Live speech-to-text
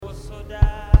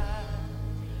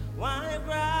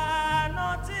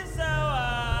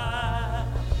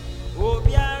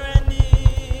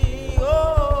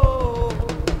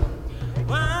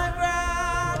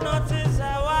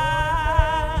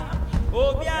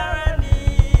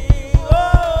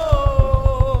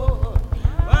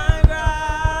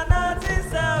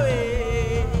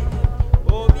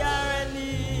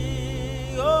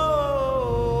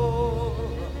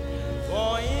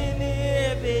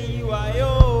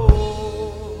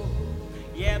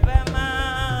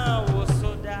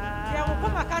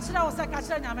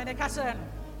catch nyame catch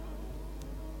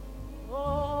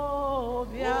oh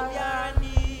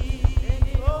biarani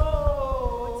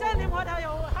oh tell him what are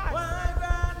your heart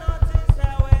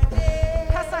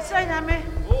catch nyame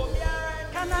oh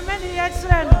biarani kana many years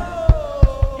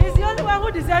he's the only one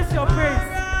who deserves your praise.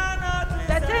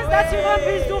 The things that human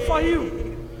beings do for you,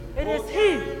 it is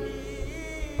he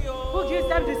who gives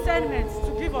them discernment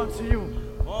to give unto you.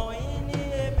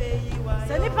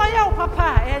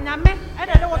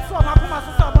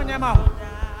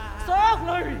 So all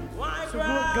glory to go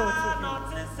to him.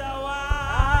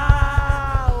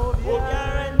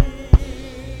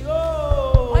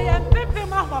 I am Pepe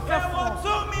Mahma.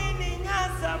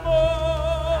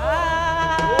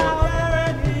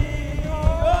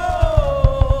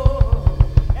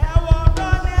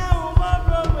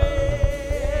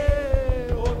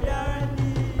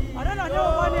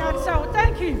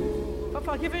 For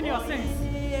forgiving your sins.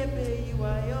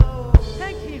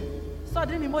 Thank him. So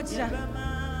then emoja.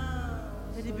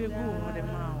 Let it be good on the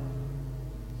mouth.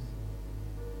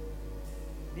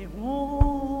 The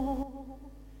home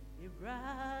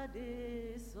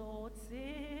ibrade sote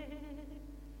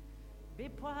be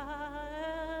crosso.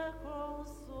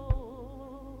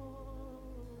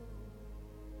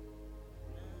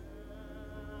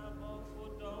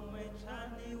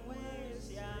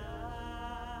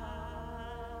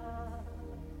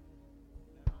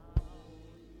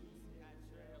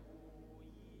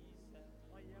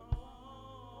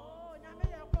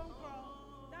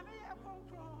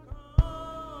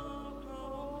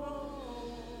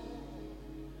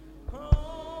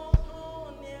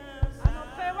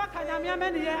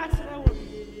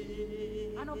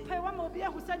 I don't pay one more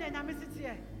beer who said in a message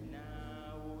here.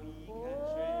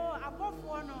 Oh, above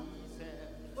one.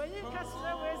 When you cast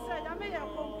away, said, I may have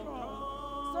come from.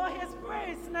 So his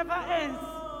praise never ends.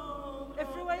 If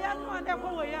you were young, and then go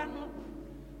away.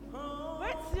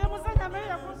 Wait, you must say, I may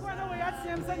have come from away at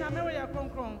him, saying, I may have come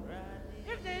from.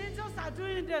 If the angels are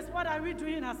doing this, what are we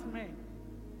doing as men?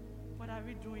 What are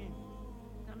we doing?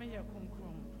 I may have come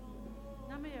from.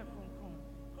 I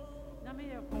may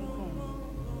have come from.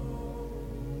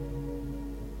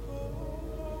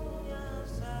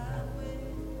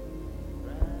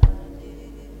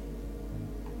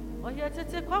 Oh, yet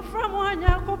it's a call from one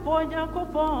Yakupon,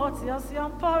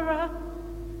 Tiasian Para.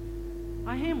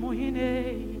 I am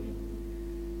Mohine.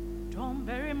 Don't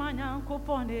bury my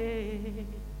Yankupone.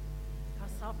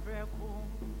 Casapreco.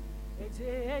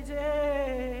 Eje.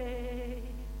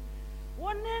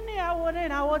 One in I wouldn't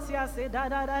know what you say, da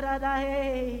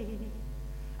hey.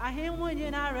 I him when you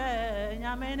are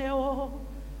Yameneo,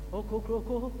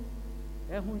 Okokoko,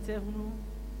 Ehuntehu,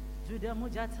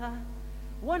 Judemujata,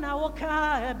 1 hour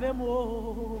car,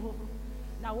 Ebemo.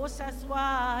 Now what's as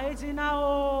why,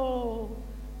 Ejinao,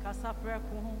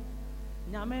 Casapreco,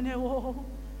 Yameneo,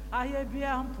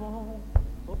 Ayabiampo,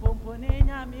 Opompone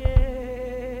Yamie,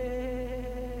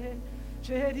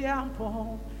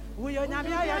 Chediampo. We are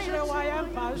Namia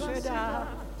Pasheda.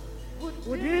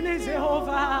 Udini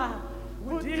Jehovah,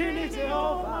 Udini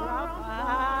Jehovah,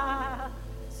 Rafa,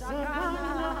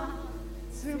 Sakana,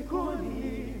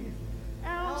 Sikuni,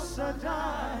 El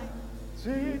Shaddai,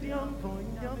 Tridium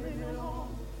Ponyamino,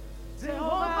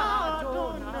 Jehovah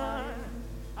Adonai,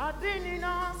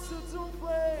 Adinina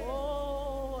Sutumpe,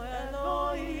 oh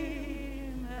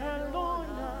Elohim,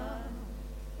 Elona.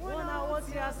 When I was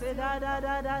here, I said,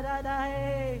 da,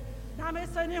 hey. Now, me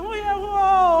say, who you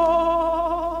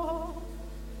wo?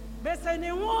 Me say,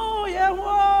 who you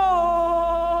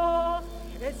wo?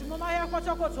 It's Mama ya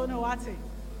kocho no wati.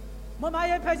 Mama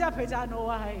ya peja no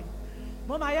wai.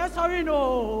 Mama ya sorry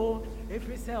no. If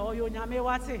we say, oh, you nyame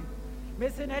wati. Me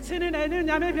say, nechini na ni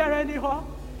nyame biara ni ho.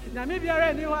 Nyame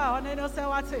biara ni ho, one no say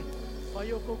wati.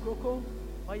 Oyo kokoko,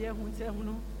 oye hunte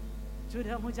hunu.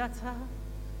 Jude mujata.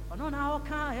 Ono na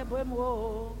oka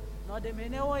eboemo no de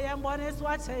mene wo ye mbone so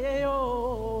ache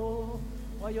yo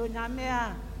oyo nyame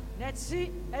a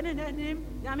nechi ene nanim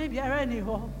nyame biara ni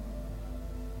ho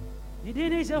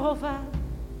nidini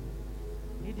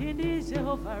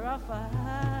Jehovah Rafa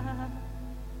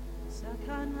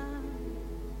Sakana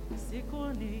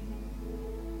Sikuni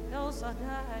El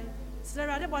Shaddai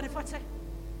Sarah de Boniface.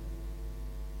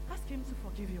 Ask him to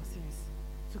forgive your sins,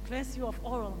 to cleanse you of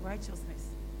all unrighteousness.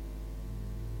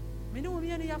 Menu mi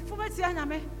ya fumeti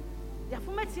anyame ya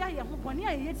fumeti ya ho boni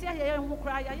ayeti ya ho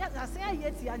kra ya ase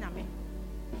ayeti anyame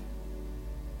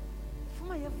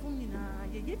fuma ya fumi na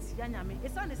yeti anyame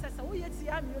esa ne sesa wo yeti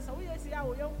ya mi so wo yeti ya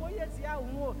wo yo wo yeti ya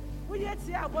wo wo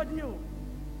yeti ya body o.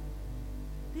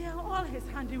 They are all his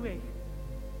handiwork.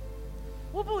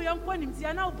 Wo bu yo nko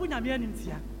nimtia na wo bu nyame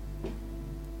animtia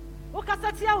wo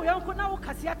kasa tia wo yo nko na wo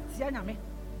kasia tia nyame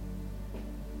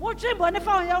What dream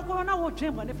bonifa ya ko na what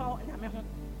dream bonifa nyame ho.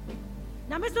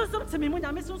 Nyame sunsum timi mu,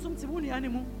 nyame sunsum timi mu ni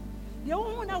animu. Ye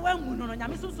wo na wa mu no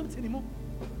nyame sunsum timi mu.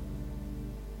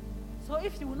 So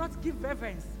if you will not give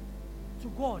reverence to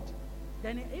God,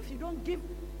 then if you don't give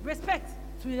respect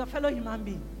to your fellow human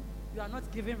being, you are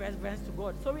not giving reverence to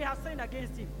God. So we have sinned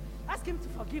against him. Ask him to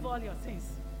forgive all your sins.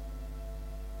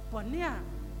 But near,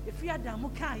 if you are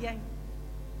damuka yang,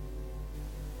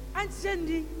 and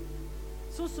Jendi,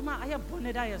 so suma I have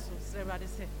boneda so everybody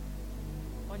say,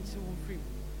 until we free.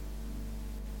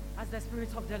 Ask the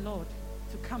Spirit of the Lord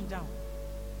to come down.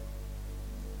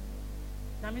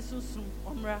 Namisu sum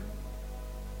omra.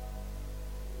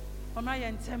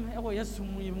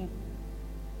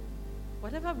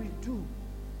 Whatever we do,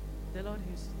 the Lord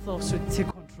himself should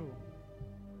take control.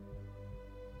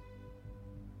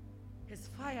 His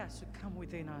fire should come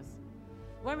within us.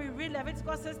 When we read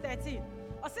Leviticus 6:13,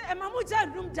 I say,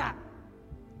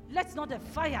 let not the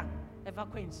fire ever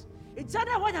quench.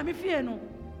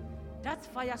 That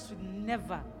fire should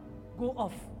never go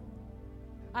off.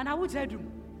 And I would tell you,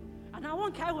 and I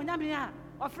won't carry when I'm here,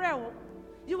 afraid.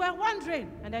 You were wondering,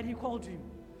 and then he called you.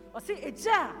 Or see,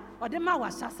 or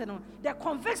the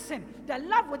conviction, the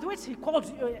love with which he called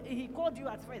you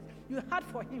at first, you had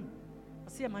for him.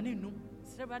 Or see, maninu.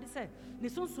 Everybody said, you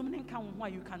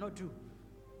cannot do.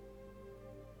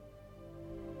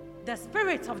 The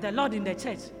Spirit of the Lord in the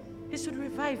church, he should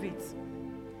revive it.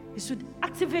 He should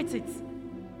activate it.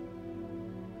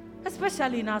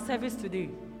 Especially in our service today.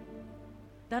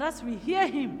 That as we hear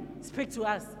him speak to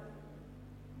us,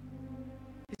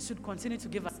 he should continue to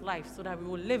give us life so that we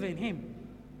will live in him.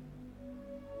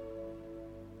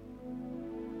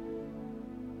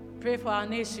 Pray for our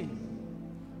nation.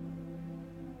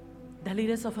 The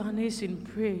leaders of our nation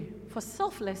pray for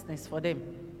selflessness for them.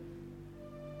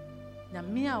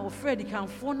 Namia ofredi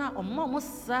kanfona omo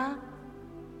mosa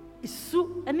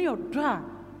isu ene odra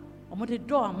omo de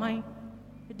do aman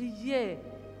e de ye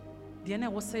de na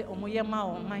wo say omo ye ma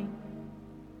oman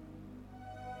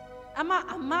ama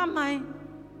amaman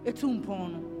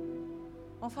etumpon no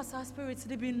onfasa spirits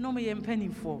they be no me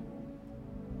penning for.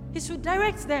 He should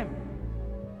direct them.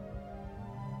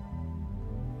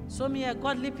 Show me a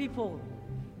godly people,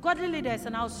 godly leaders,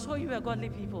 and I'll show you a godly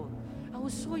people. I will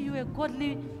show you a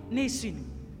godly nation,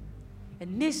 a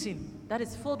nation that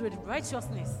is filled with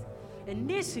righteousness, a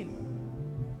nation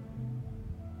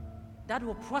that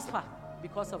will prosper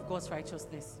because of God's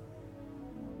righteousness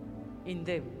in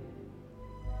them.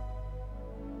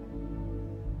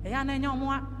 As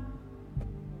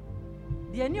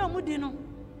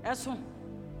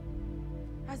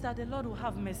that the Lord will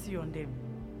have mercy on them.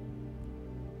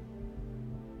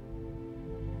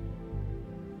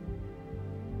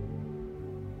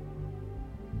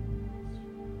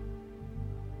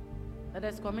 Let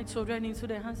us commit children into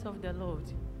the hands of the Lord.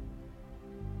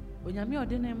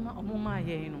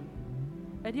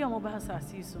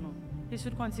 He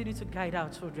should continue to guide our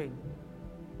children.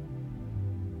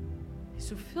 He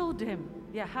should fill them,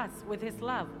 their hearts, with his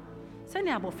love.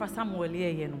 Let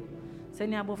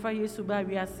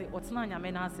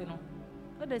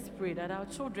us pray that our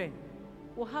children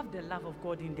will have the love of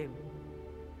God in them.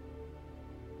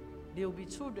 They will be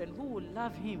children who will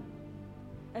love him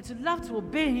and to love to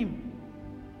obey him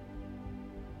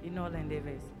in all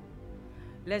endeavors.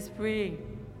 Let's pray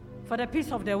for the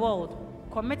peace of the world,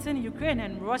 committing Ukraine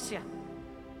and Russia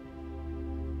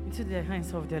into the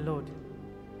hands of the Lord.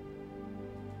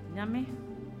 Nyame,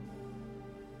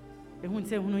 ehun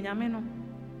se hunu nyame no,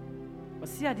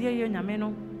 osi ade ye nyame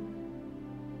no.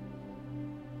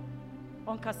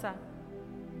 Onkasa.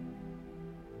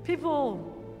 People,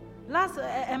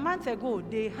 a month ago,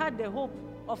 they had the hope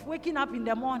of waking up in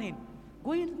the morning,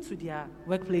 going to their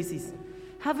workplaces,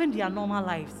 having their normal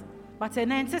lives. But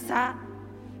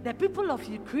the people of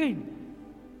Ukraine,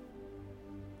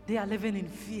 they are living in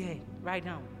fear right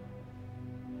now.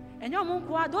 And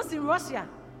those in Russia,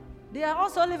 they are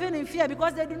also living in fear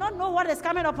because they do not know what is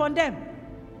coming upon them.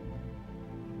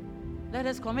 Let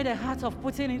us commit the heart of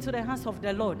Putin into the hands of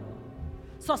the Lord.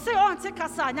 So say on take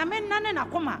kasa nyame nane na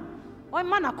koma. O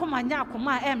man na koma nya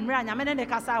koma emra nyame ne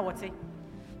kasa wote.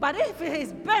 But if he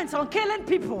is bent on killing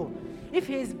people, if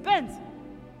he is bent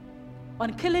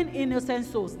on killing innocent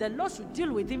souls, the Lord should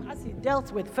deal with him as he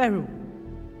dealt with Pharaoh.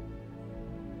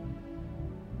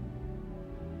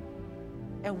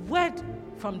 A word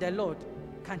from the Lord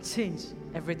can change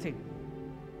everything.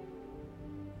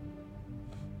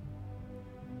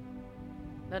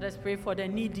 Let us pray for the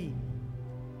needy,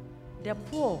 the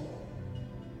poor,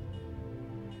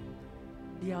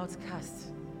 the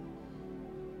outcast,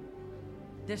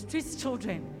 the street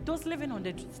children, those living on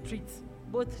the streets.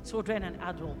 both children and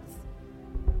adults.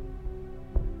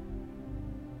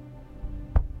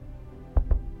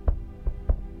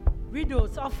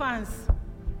 Widows, orphans.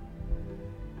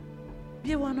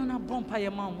 Be one on a bumper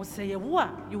your mom will say, what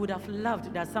you would have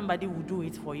loved that somebody would do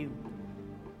it for you.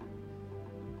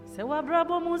 Say what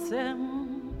brabo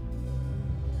musem.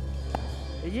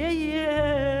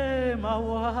 Yeah, my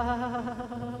wa.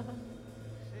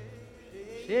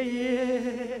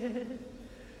 Yeah.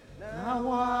 Na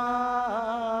wa.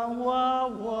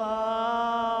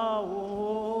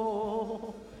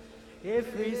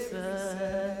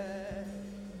 Efrisa.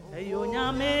 Ayo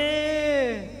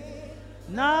nyame.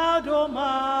 Na do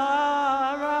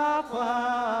marapa.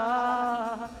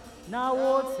 Na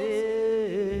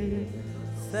wote.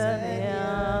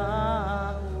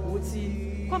 Sanya.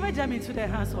 Uti. Commit them into the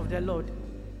hands of the Lord.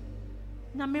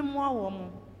 Nyame mwa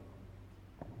womo.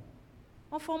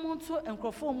 Ofomonto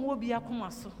enkrofo mo obi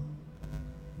akoma so.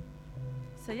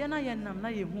 Se ye na ye nam na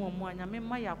ye hu omo anyame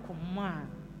ma yakoma.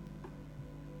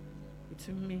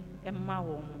 Itumi emma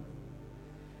womo.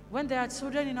 When there are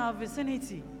children in our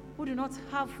vicinity who do not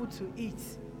have food to eat,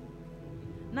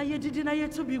 na ye didi na ye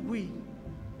to be gui.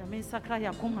 Nyame sakra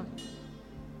yakoma.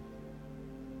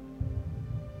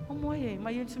 Omo ye ma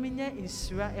ye ntumi nye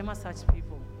insura ema such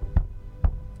people.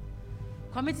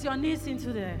 Commit your needs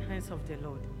into the hands of the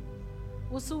Lord.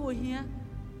 Also here.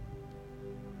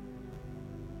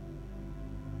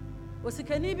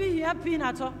 Osikani bi here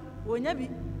pinato. Wonya bi.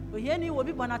 Oyeni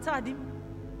obi bonatadim.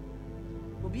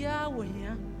 Obia wo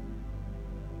here.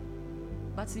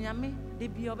 But nyame de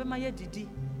bi obema ye didi.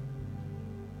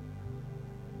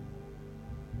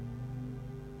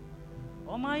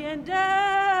 O my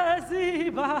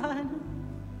endeziban.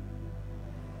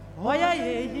 Oya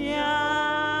ye here.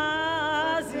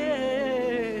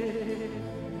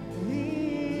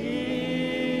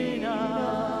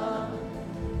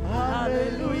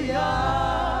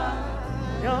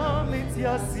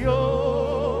 Oh,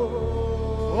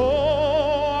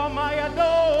 my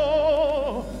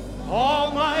adore,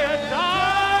 oh, my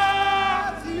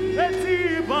adore,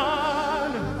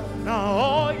 Etiban, now,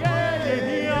 oh, yeah,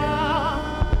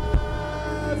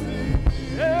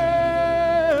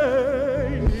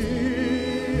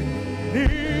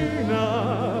 Nina,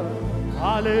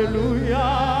 hallelujah,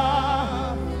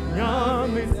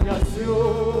 Yamisasio,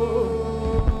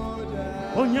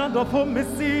 Onyando for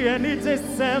Messi and it is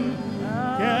Sam.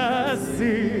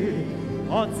 Yesi,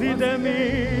 otidemi,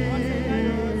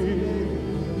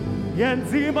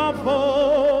 yenzima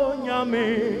ponyame,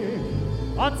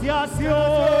 atiasio,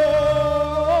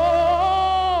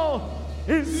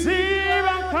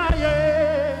 insirankaye,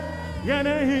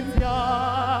 yene hitya,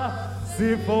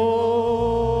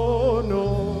 sifono,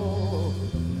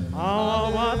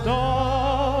 awado,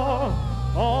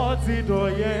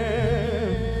 otidoye,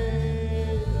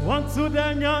 wantu de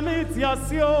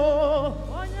nyamitiasio.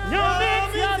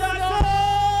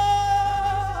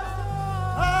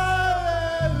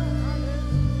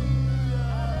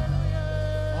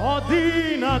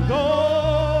 Odina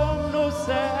domno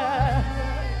se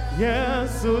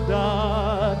Yesu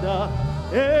dada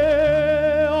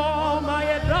o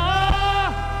maeda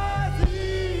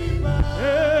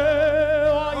o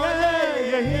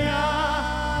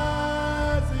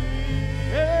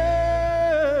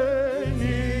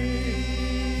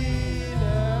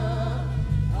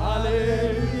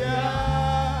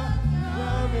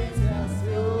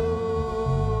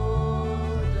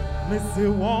Missy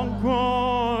one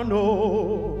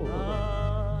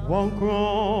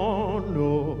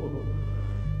chrono,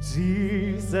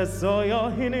 Jesus, oh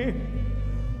your hinny,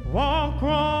 one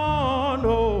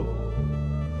chrono,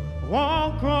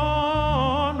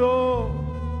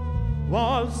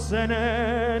 was an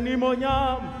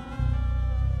animonyam,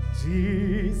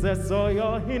 Jesus, oh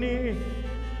your hinny,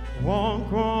 one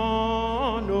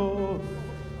chrono,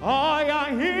 oh ya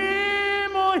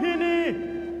him, oh hinny,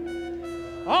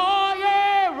 oh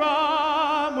yeah,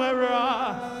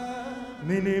 Ramera.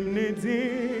 Minim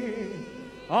niti,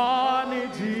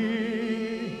 aniji,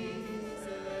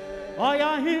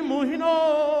 aya himu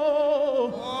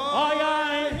hino,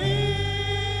 aya himu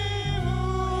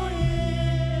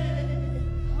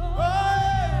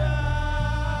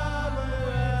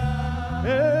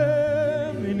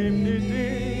minim niti,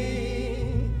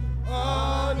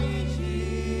 aniji,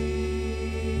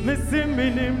 misim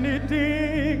minim niti,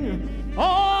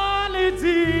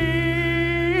 aniji,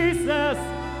 Jesus.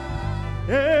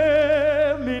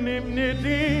 Minim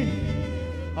nidi,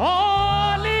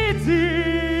 only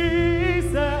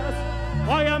Jesus. I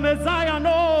am Messiah,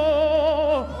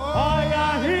 no. I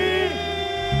am Him.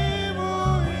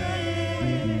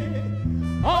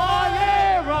 I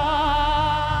am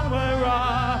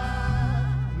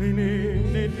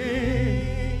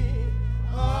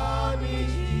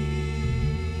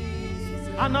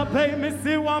pay me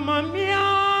see woman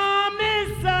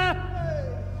miss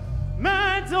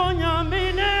Metonya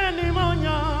mine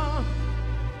monya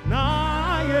na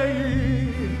ye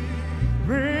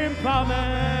rimpa me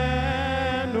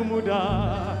numuda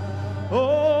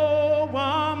oh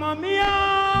mama mia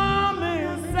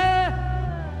miss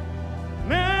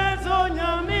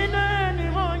Metonya mine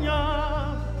monya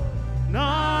na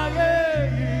ye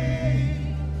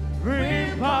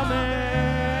rimpa me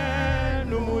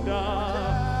numuda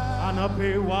anape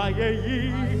wa ye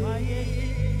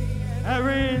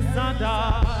Erin Sanda,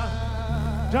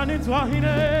 Johnny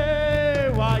Twahine,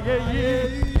 why ye,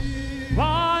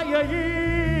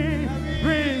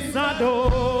 Erin Sando,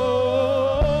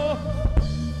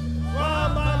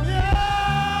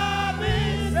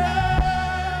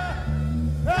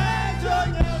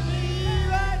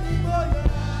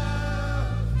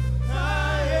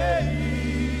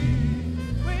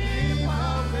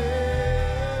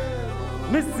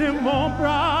 Missing mon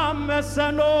bras,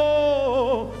 Messano.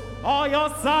 Oh, your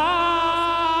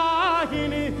sahini,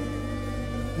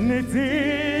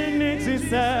 niti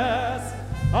says,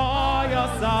 oh, your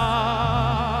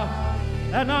sah,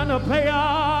 and I know pay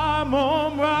a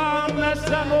mom ram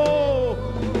nashamo.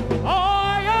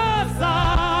 Oh, your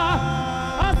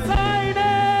sah, a sign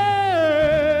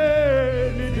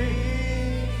niti.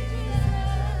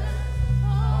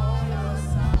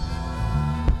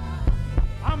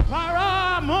 I'm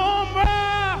para mom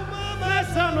ram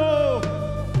nashamo.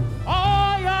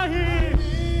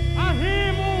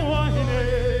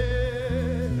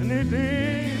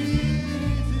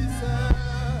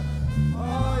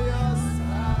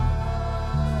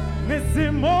 Missy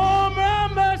Moma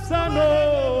Messano,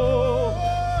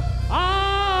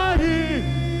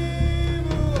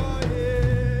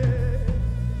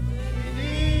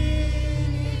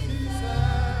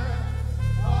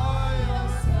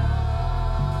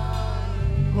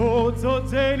 go to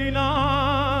Tenina,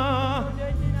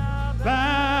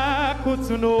 back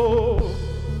to no,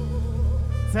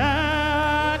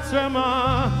 Tachama,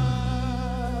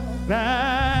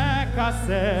 back I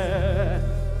said.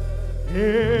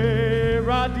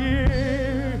 Eradi,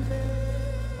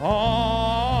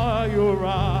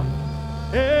 ayura,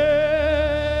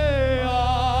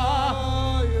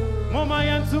 mama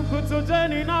yantu kuto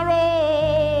jeni naro,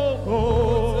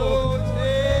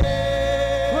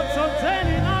 kuto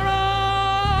jeni naro,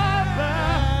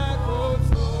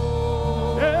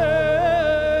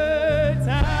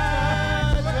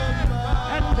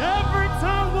 and every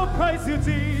tongue will praise you,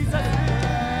 Jesus.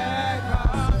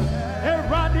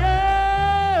 Eradi.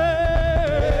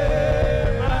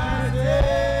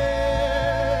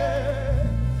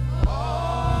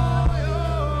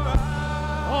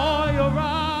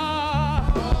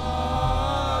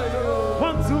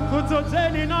 Kuto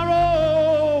jeni naro,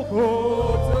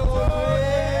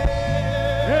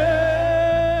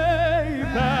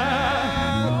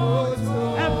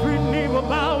 every knee will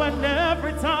bow and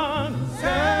every tongue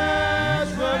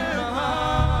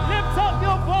lift up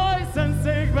your voice and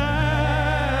sing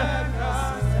back.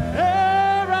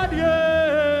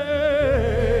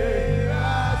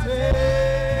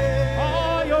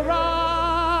 Oh, you're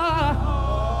right.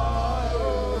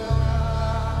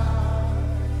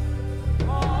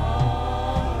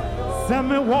 Send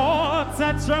me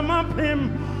water, tremor him.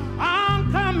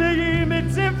 I'm coming, me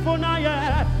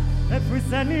tifonaya. Every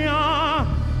senia,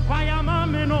 why am I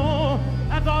no?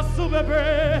 And also baby,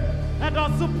 and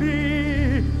also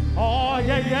be. Oh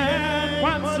yeah,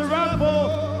 once rumble.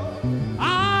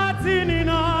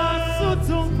 Atinina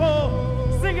sutumpo.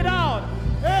 Sing it out.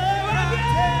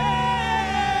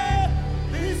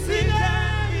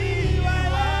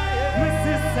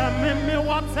 Mrs. Me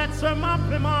water, tremor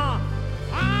him.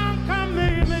 I'm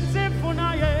coming, me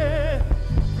tifonaye.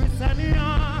 Prisania,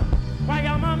 why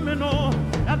am I no?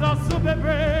 And also baby,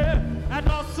 and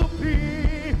also be.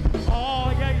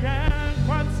 Oh yeah,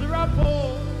 quite rappo.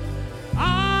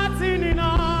 Atinina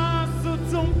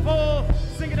sutumpo.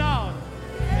 Sing it out.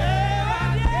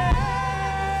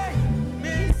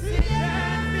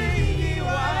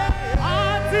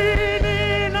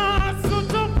 Atinina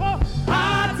sutumpo.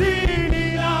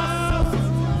 Atinina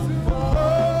sutumpo.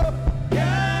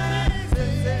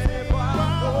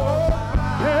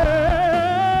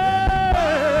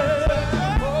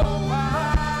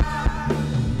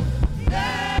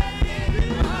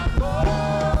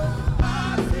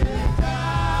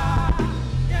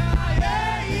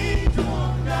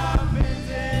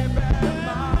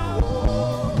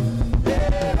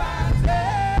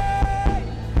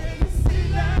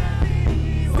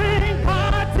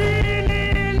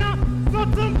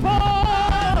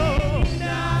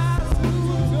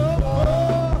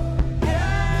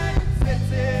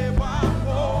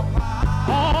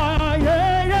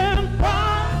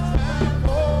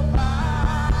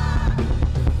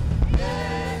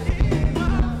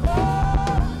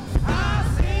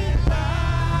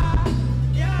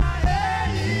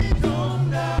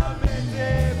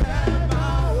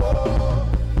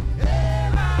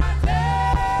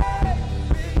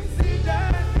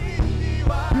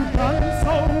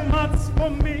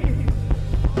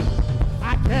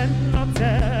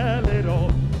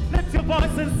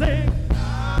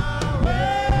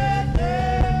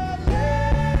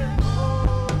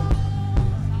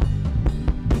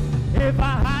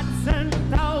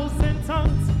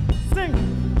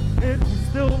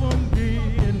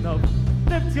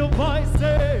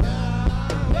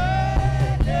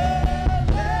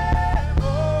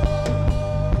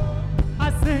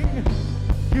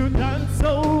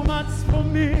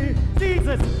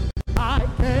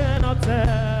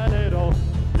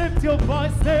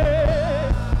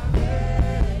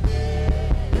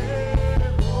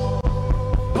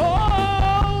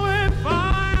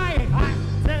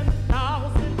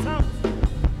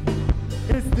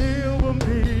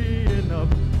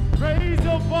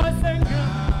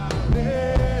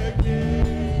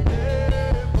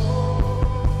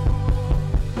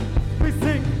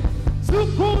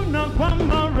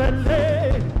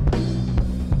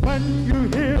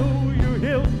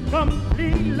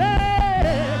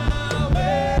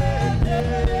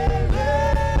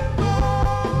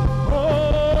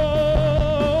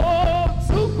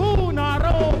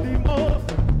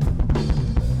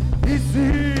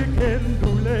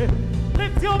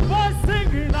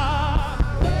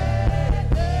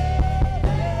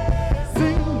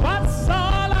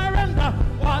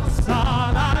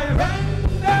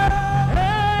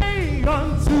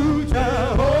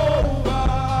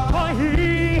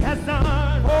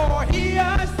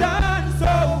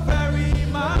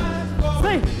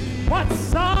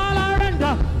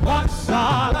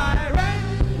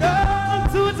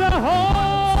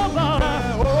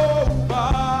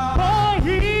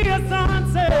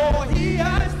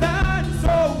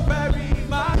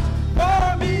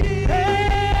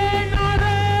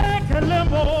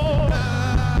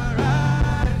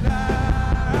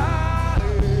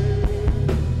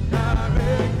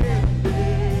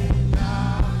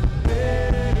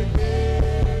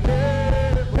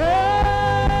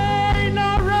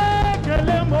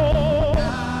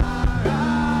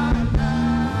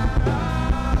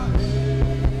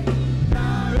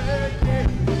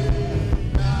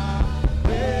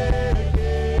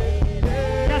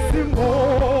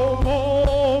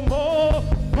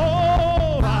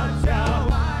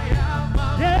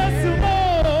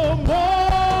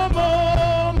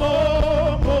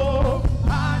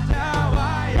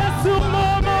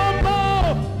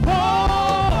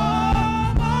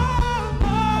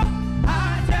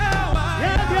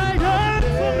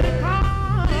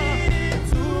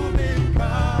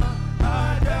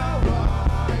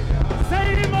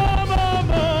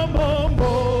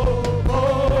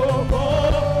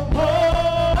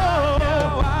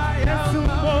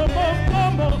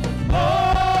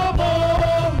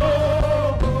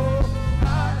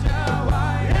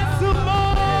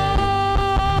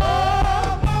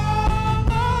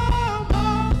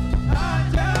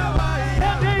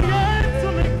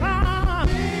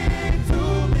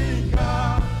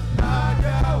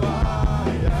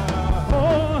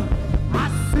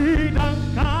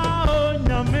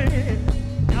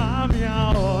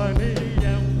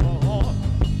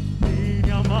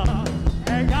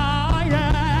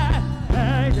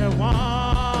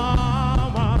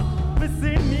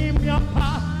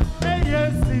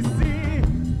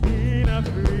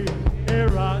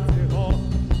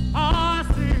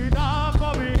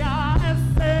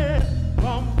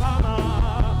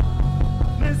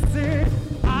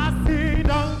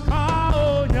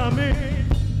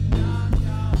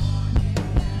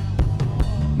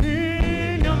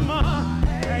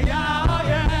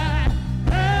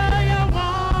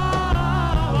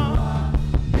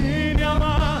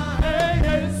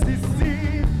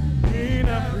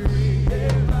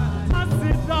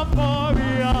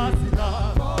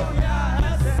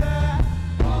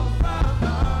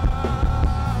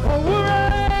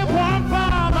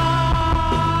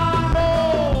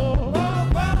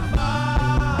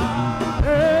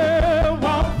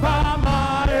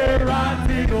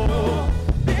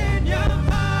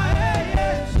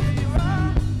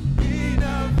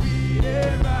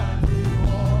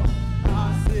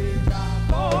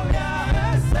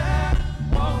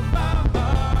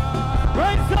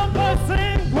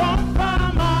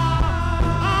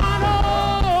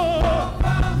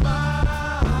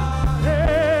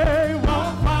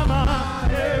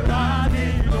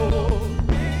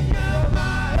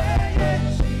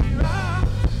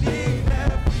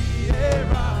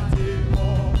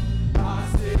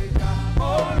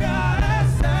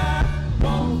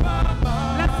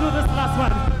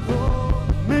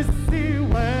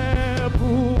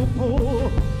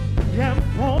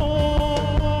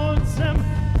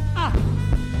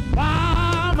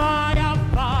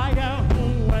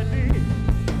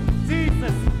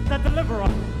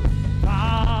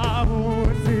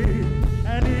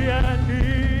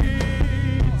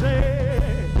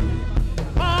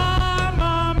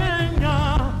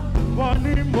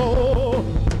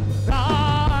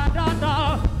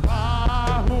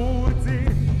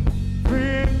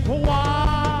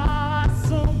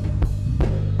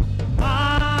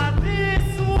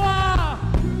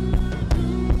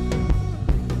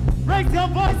 your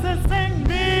voice and sing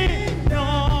me. No.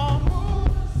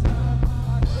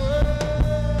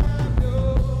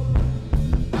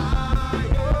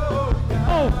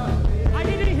 Oh, I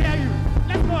didn't hear you.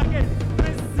 Let's go again.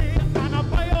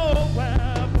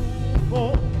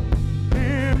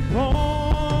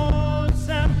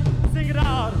 Sing it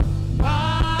out.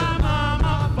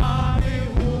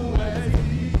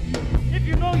 If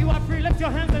you know you are free, lift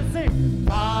your hands and sing.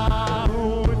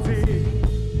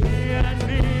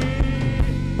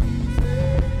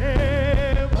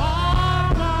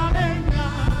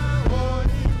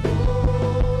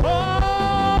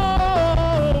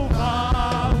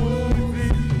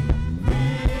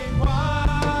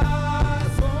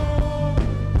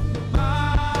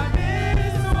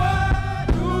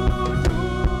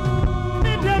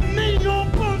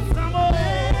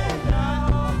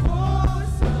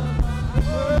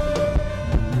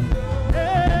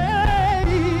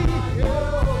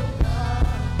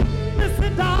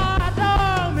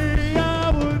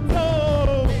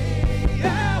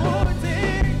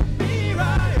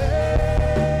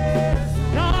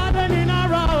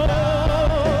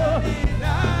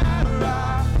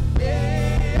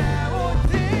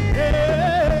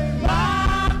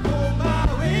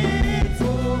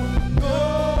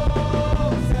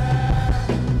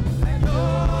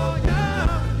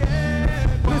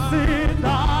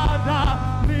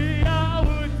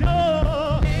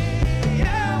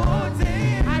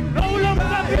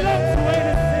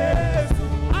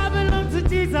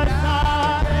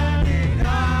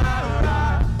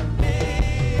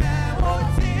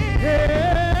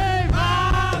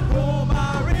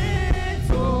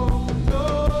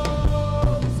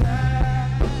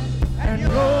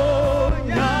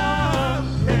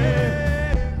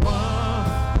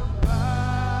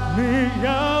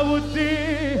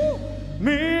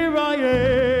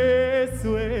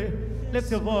 Lift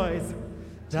your voice.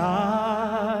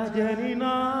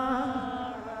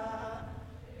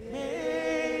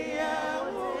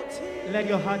 Let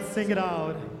your heart sing it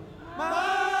out.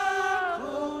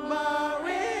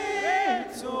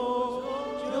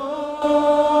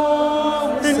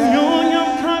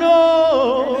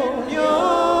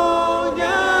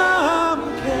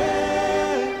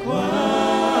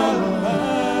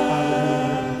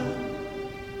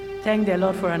 Thank the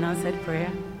Lord for an answered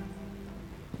prayer.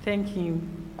 Thank Him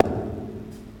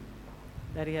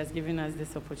that He has given us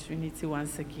this opportunity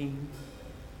once again.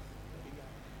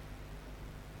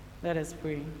 Let us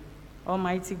pray.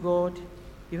 Almighty God,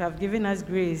 You have given us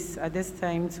grace at this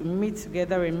time to meet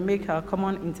together and make our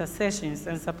common intercessions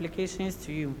and supplications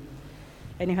to You.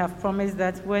 And You have promised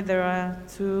that where there are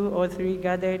 2 or 3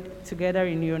 gathered together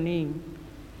in Your name,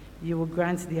 You will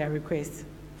grant their requests.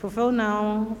 Fulfill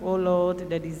now, O Lord,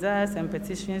 the desires and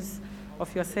petitions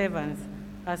of Your servants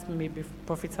as may be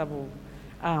profitable.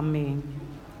 Amen.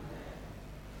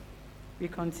 We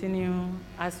continue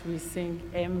as we sing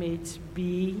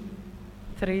MHB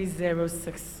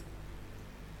 306.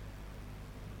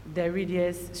 The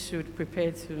readers should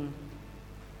prepare to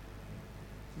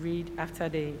read after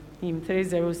the hymn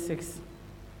 306.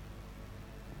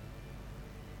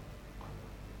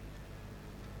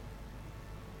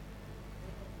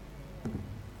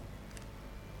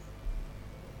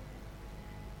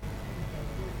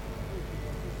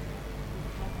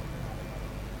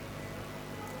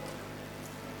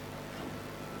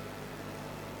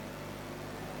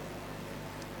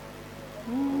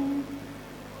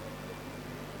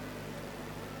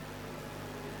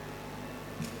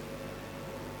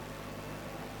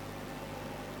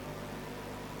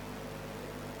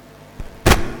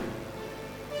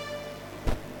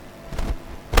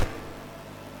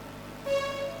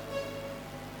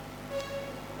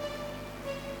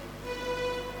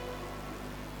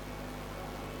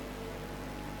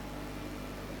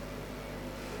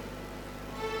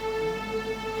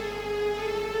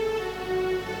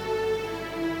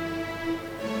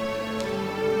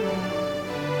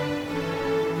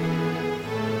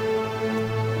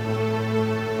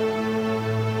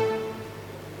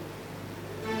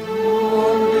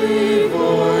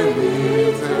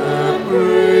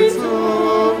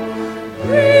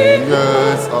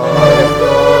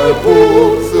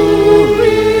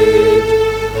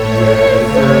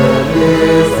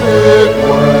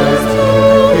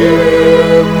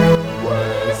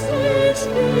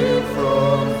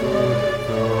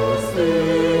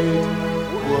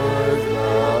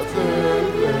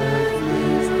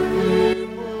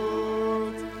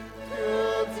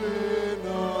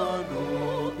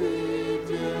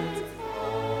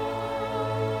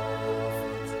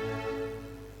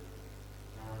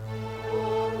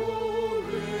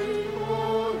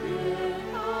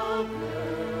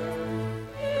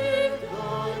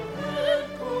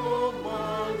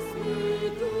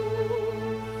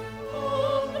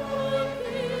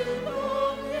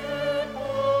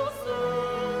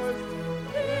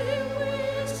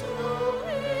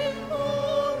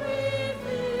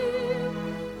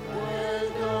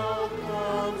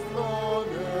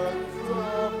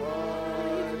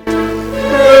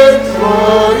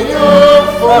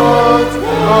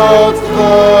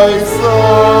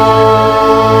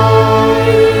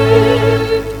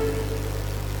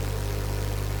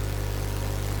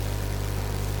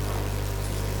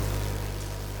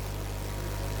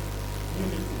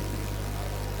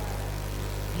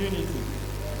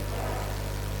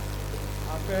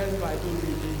 first Bible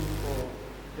reading for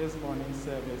this morning's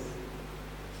service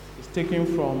is taken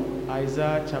from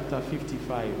Isaiah chapter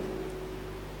 55,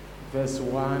 verse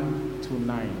 1 to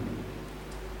 9.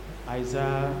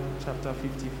 Isaiah chapter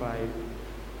 55,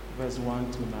 verse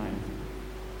 1 to 9.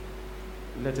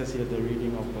 Let us hear the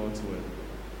reading of God's word.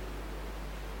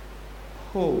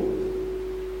 Ho,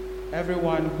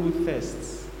 everyone who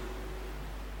thirsts,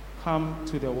 come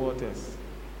to the waters.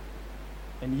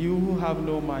 And you who have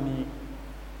no money,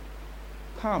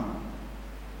 come,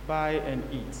 buy and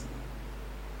eat.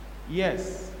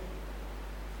 Yes,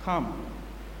 come,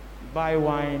 buy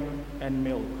wine and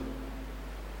milk,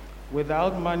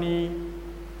 without money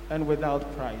and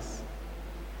without price.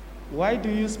 Why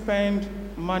do you spend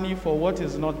money for what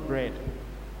is not bread,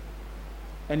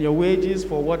 and your wages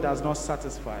for what does not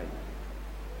satisfy?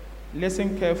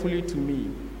 Listen carefully to me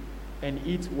and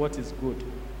eat what is good,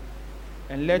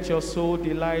 and let your soul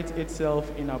delight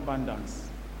itself in abundance.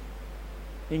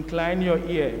 Incline your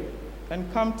ear and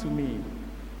come to me.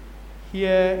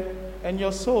 Hear, and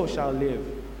your soul shall live,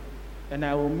 and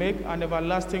I will make an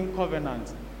everlasting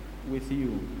covenant with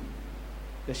you.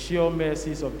 The sure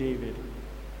mercies of David.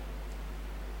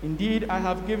 Indeed, I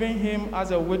have given him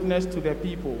as a witness to the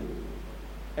people,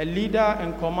 a leader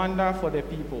and commander for the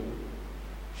people.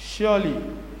 Surely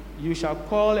you shall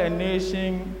call a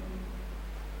nation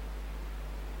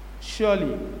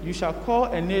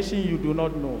you do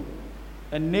not know,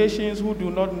 and nations who do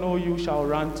not know you shall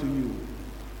run to you,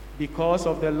 because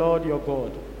of the Lord your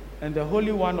God and the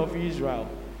Holy One of Israel,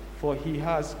 for he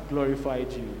has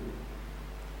glorified you.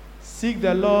 Seek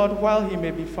the Lord while he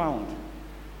may be found.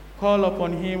 Call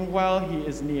upon him while he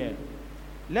is near.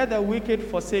 Let the wicked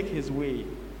forsake his way,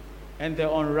 and the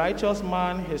unrighteous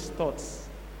man his thoughts.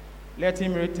 Let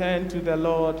him return to the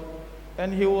Lord,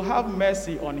 and he will have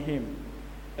mercy on him,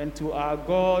 and to our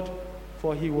God,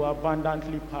 for he will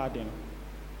abundantly pardon.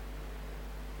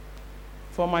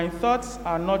 For my thoughts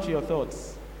are not your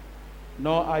thoughts,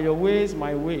 nor are your ways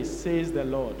my ways, says the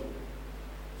Lord.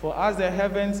 For as the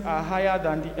heavens are higher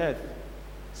than the earth,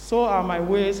 so are my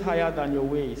ways higher than your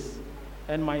ways,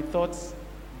 and my thoughts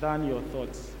than your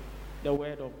thoughts. The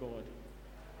word of God.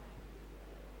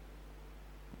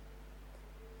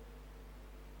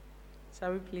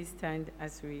 Shall we please stand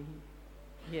as we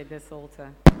hear the Psalter?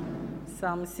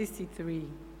 Psalm 63.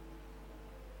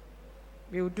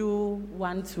 We'll do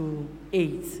 1 to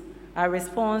 8. Our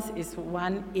response is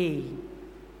 1A.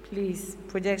 Please,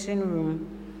 projection room,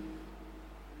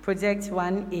 project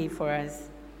 1A for us.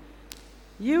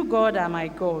 You, God, are my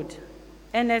God.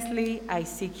 Earnestly I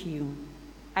seek you.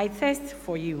 I thirst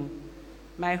for you.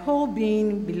 My whole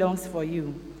being belongs for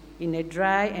you, in a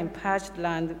dry and parched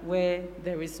land where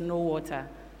there is no water.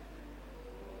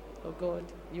 Oh God,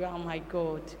 you are my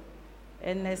God.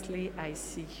 Earnestly I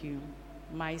seek you.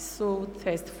 My soul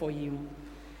thirsts for you.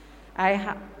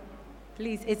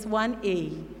 Please, it's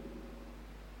 1A.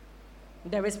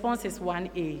 The response is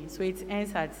 1A, so it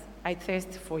ends at, I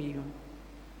thirst for you.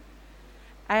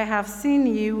 I have seen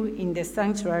you in the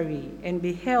sanctuary and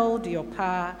beheld your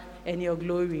power and your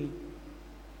glory.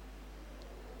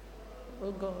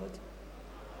 Oh God.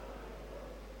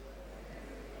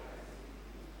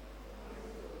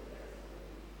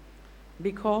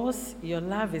 Because your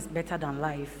love is better than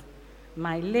life,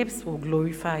 my lips will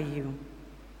glorify you.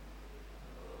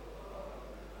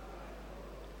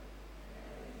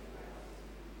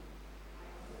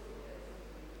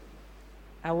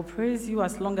 I will praise you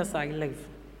as long as I live,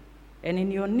 and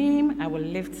in your name I will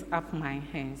lift up my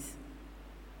hands.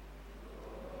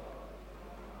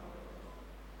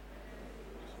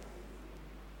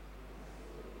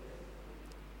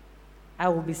 I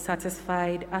will be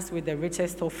satisfied as with the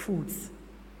richest of foods.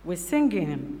 With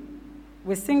singing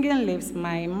lips,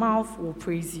 my mouth will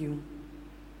praise you.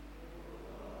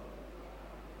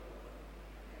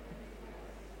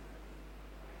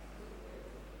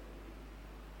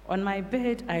 On my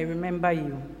bed, I remember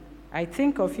you. I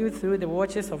think of you through the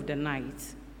watches of the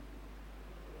night.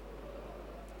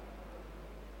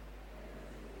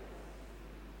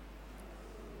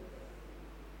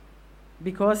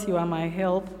 Because you are my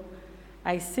help,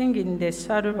 I sing in the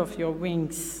shadow of your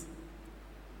wings.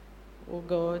 Oh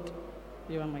God,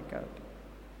 you are my God.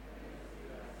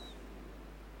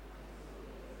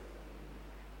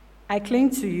 I cling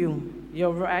to you.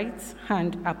 Your right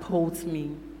hand upholds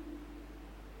me.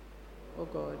 Oh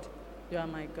God, you are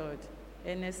my God.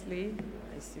 Earnestly,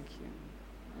 I seek you.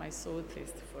 My soul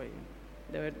thirsts for you.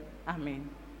 Lord, amen.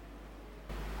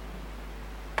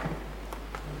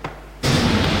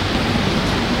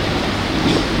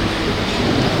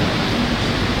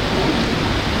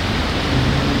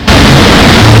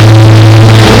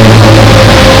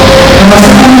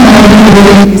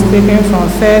 reading is taken from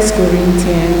 1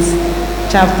 Corinthians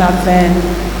chapter 10,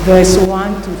 verse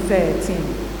 1 to 13.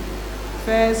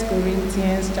 1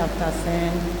 Corinthians chapter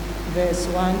 10, verse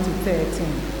 1 to 13.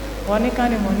 Wani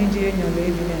kani moni je nyole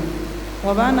ebine.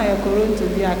 Wabana ya Korinto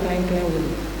bi a klen klen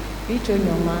wuli. Icho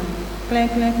nyoma, klen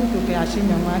klen kuku ke ashi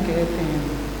nyoma ke epen.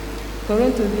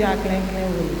 Korinto bi a klen klen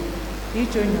wuli.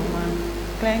 Icho nyoma,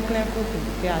 klen klen kuku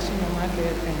ke ashi nyoma ke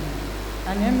epen.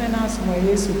 Anyeme na asmo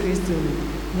Yesu Kristo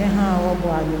nye ha wobo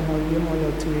ayo mo yemo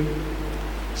yotue.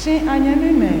 Shi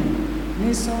anyeme me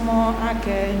ni sumo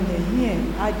ake nye hie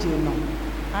ajeno.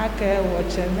 Ake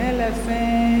wochemele fe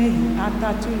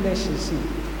atatu le shishi.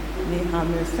 Ni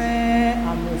amefe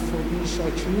amefobi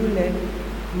shochule.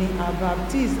 Ni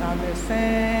abaptize amefe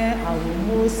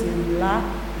awumosi la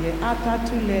ye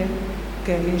atatule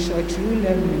ke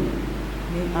shochule mi.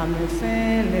 Ni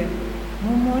amefe le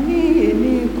mumoni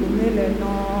eni kumele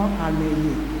no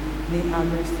ameye. Ni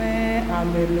amefe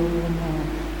amelomo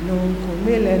no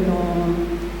kumele no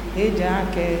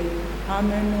ejake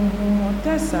amenuhu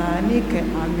tesa ni ke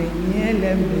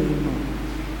amenyele meno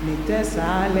ni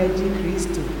tesa leji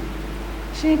Kristo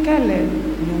shinkele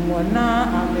numona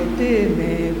amete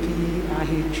me pi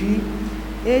ahetri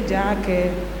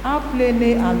ejake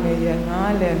aplene ameye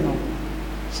na leno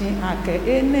shin ake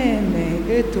ene me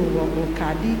eto wo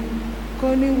okadi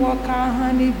koni woka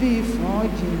hani bi fon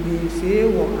jimbe fe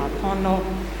wo akono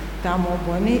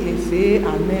tamoboni efe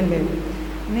amele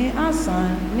ni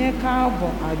asan ni kaabo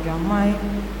adwamai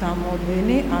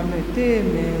tamobeni amete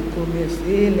me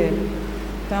komefele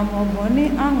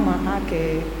tamoboni ama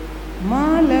ake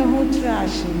male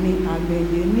hutrashi ni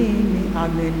ameyeni ni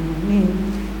amenuni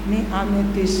ni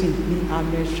ameteshi ni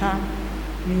amesha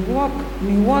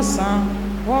ni wosan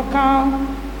woka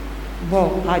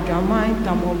bo adwamai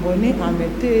tamoboni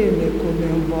amete me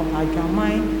komembo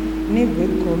adwamai ni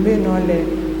bekome nole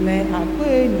me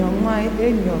akwe nyomai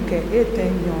enyoke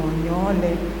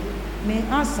etenyonyole ni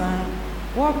asa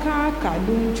woka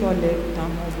kadunchole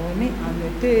tamoboni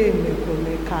amete me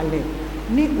kome kale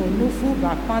ni onufu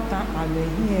bakpata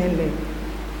amehiele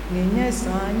ni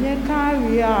nyesa nye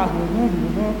kari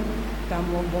ahuhuhu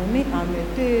tamoboni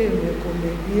amete me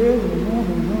kome bie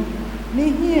huhuhu ni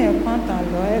hie pata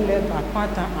loele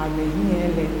bakpata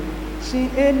amehiele shi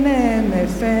ene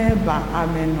mefe ba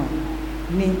ameno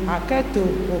ni aketo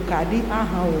okadi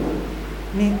ahawo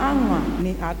ni anwa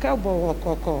ni akebo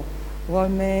wokoko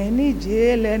wome ni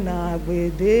jele na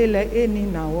gbedele eni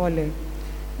na wole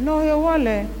no ye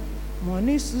wole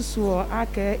moni susuo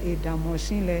ake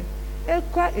idamoshinle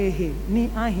ekwa ehe ni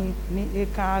ahi ni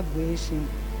eka agbeshin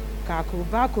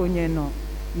kakubako nyeno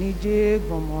ni je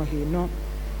gbomohe no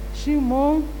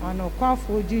shimo anokwa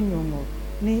foji nyongo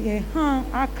ni ehan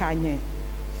akanye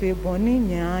feboni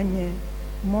nyanye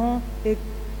mo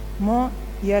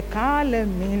ye kale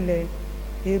mile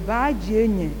ebaji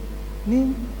enye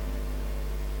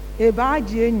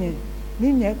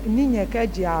ni nye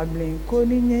keji able ko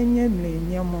ni nye mle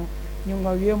nyemo nyongo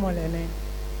wie mo lene.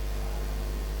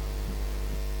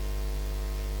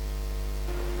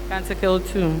 Canticle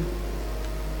 2.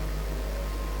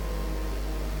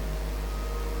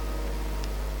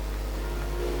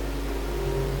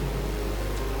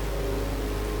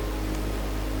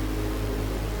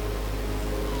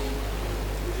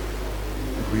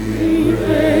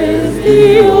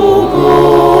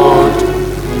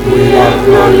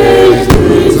 Acknowledge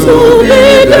thee to be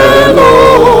the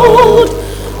Lord,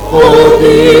 all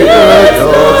the earth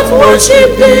that worship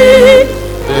thee,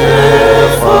 the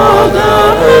Father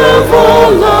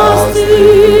everlasting.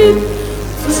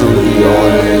 To your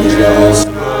angels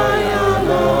cry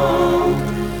aloud,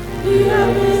 the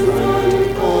heavens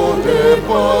and all the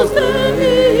powers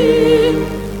therein,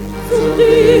 to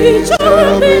the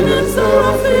cherubim and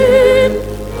seraphim,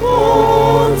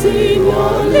 continually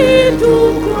to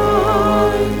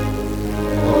cry.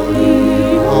 Holy,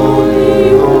 holy,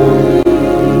 holy,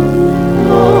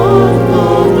 Lord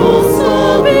God of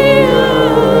Sabaoth,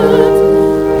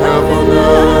 heaven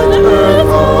and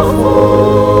earth are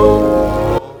full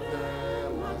of their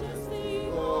majesty.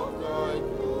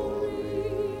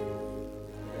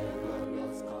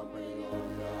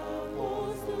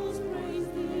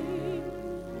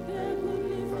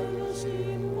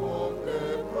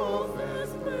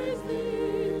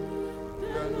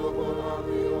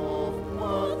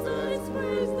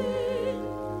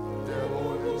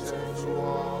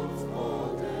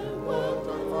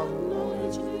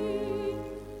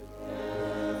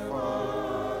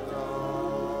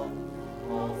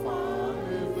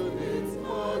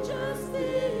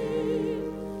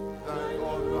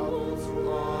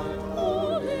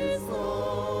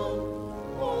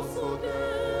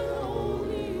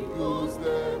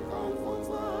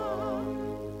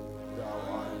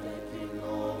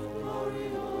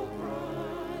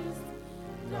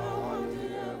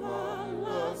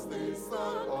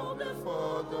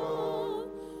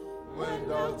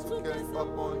 thou tookest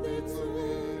upon thee to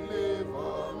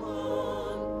deliver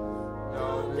man.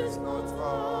 Thou didst not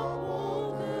harm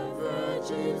all the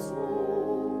virgins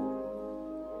womb.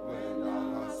 When thou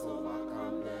hast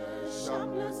overcome the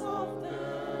sharpness of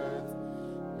death,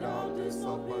 thou didst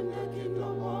open the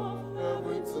kingdom of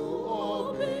heaven to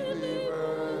all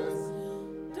believers.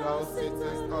 Thou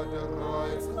sittest at the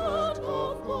right hand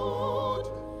of God,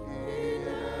 in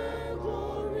the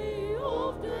glory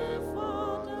of the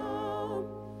Father.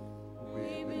 We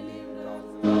believe that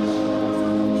thou shalt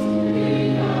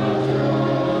be our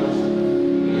judge.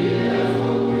 We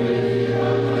therefore pray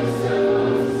for thy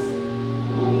servants,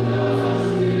 whom thou hast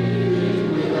given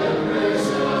with the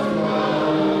precious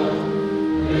blood.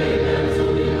 Make them to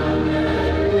be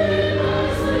honored with thy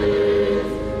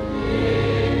sins,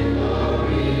 in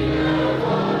glory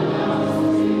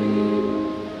everlasting.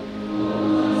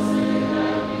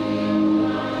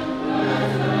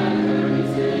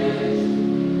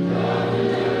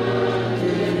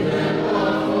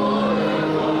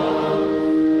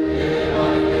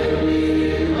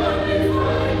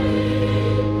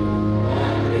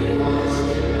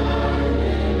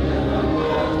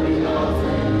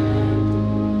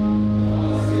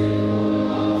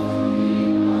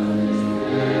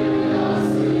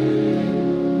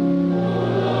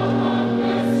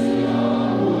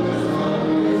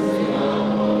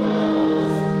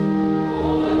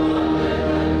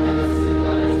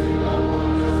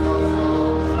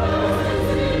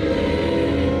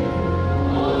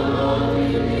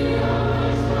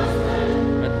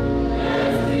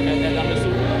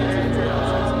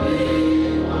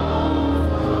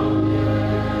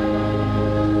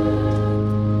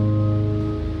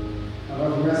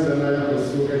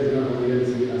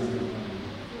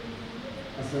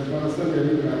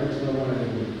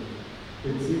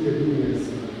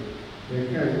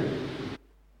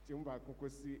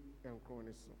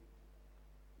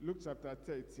 Luke chapter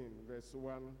 13, verse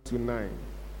 1 to 9.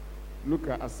 Look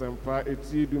at Asempa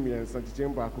eti dumien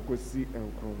sanchemba akokosi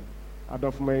enkron.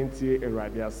 Adofma ntie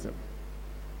Awurade asem.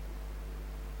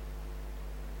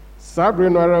 Sabre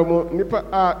no ara mu nipa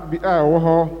a bi a wo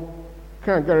ho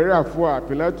kan Galileafo a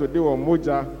Pilato de wo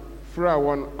moja fra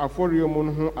won aforio mu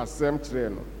no ho asem kire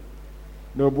no.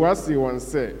 Na obuasi won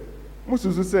se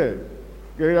mususu se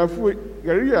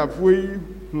Galileafo yi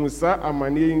hu sa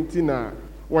amane nti na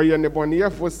wɔyɛ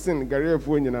nebɔneyɛfo sin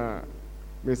Galileafo nyinaa.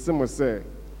 Mese mo sɛ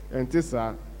ɛnte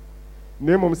saa.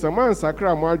 Na mmom sɛ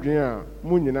moansakra mo adwene a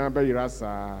mo nyinaa bɛyera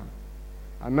saa.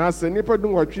 Anaasɛ nnipa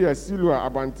dunwɔtwe a Silo a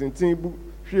abantenten bu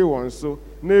hwee wɔn so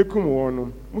na ekum wɔn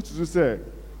no, mususu sɛ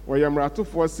wɔyɛ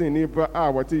mmaratofoɔ sin nnipa a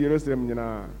wɔte Yerusalem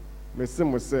nyinaa. Mese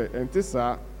mo sɛ ɛnte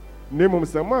saa. Na mmom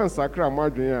sɛ moansakra mo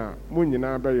adwene a mo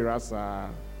nyinaa bɛyera saa.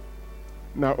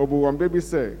 Na obu wɔn bɛbi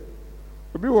sɛ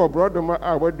obi wɔ brɔdɔma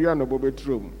a wadua no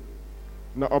bobetrom.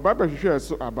 Na ɔba bɛhwehwɛ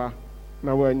so aba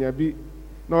na wanya bi.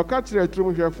 Na ɔka kyerɛ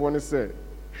turom hwɛfoɔ no sɛ,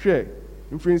 hwɛ,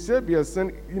 mfirinhyia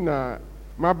biɛsa yi na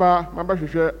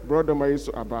mabɛhwehwɛ brɔdɔma yi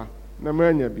so aba na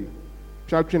manya bi.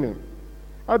 Twa twene.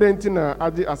 Adɛn nti na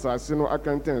agye asase no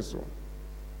akɛntɛn so?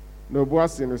 Na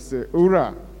obuase no sɛ,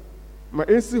 owura, ma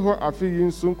ensi hɔ afe yi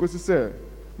nso nkosi sɛ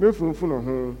mefunfun no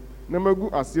ho na magu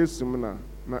ase sum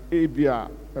na ebi a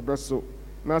ɛbɛso.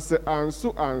 Na sɛ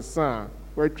anso ansa a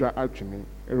watwa atwene.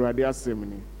 Awurade asɛm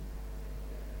ni.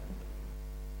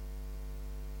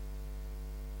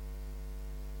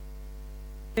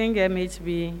 Sing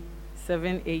MHB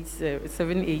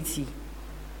 780.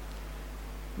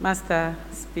 Master,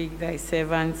 speak, thy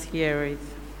servants hear it.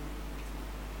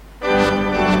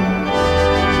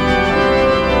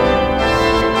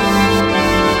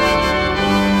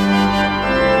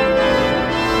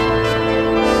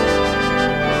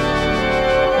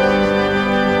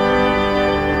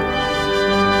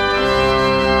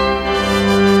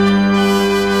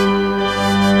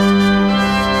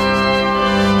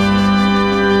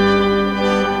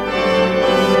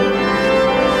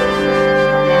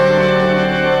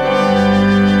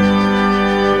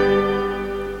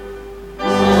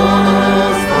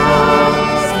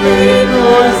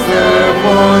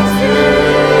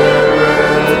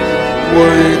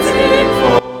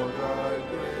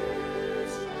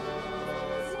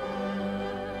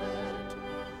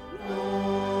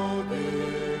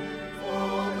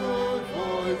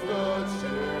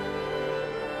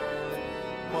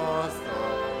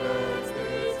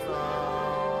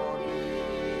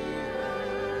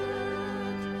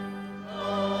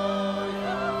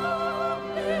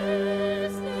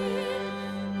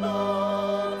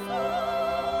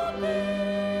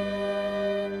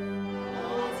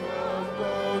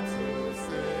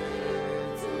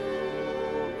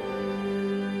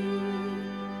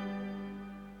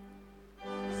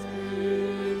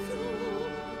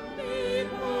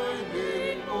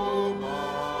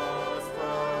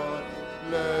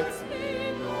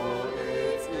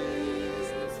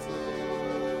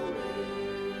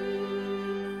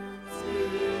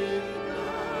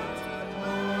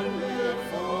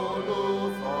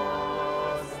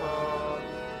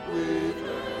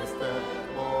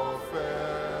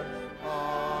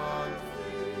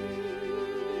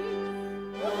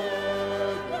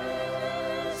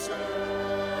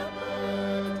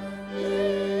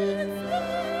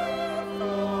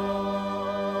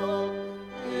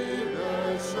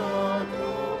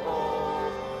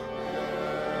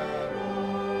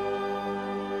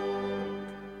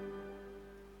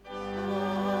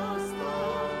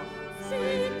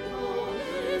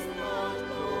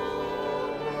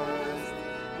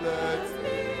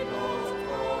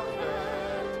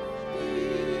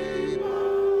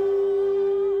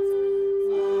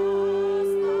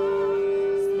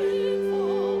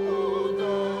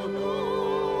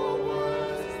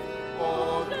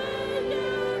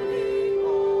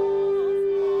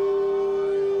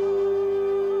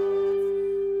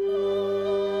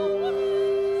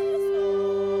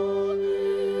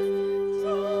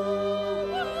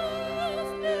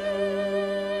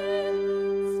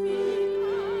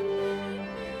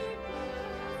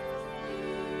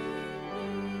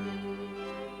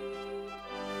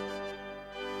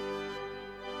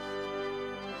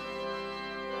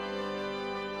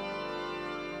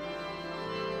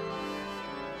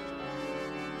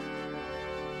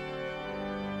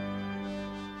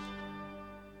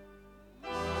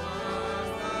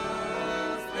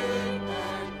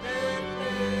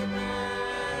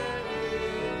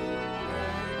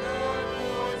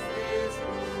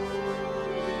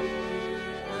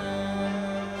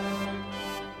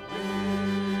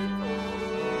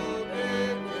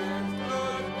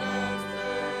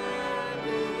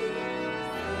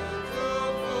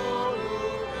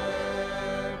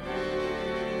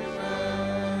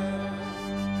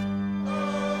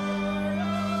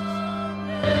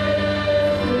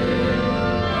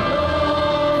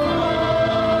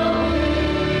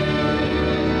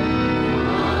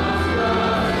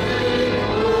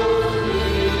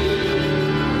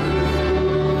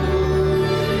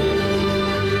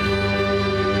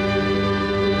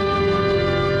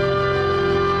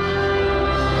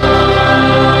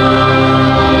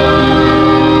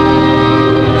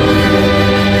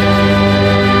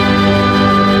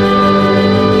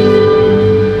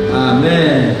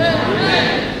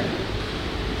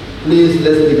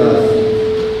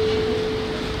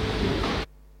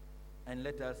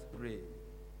 and let us pray.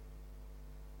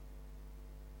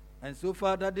 And so,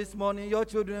 Father, this morning, your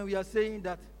children, we are saying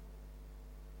that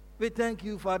we thank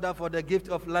you, Father, for the gift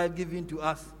of life given to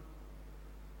us,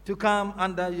 to come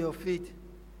under your feet,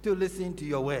 to listen to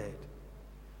your word.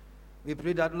 We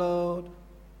pray that, Lord,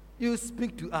 you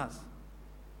speak to us.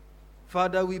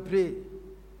 Father, we pray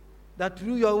that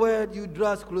through your word, you draw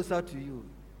us closer to you.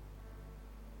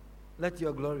 Let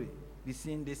your glory be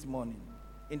seen this morning.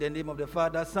 In the name of the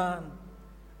Father, Son,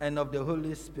 and of the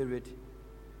Holy Spirit,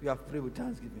 we have prayed with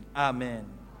thanksgiving. Amen.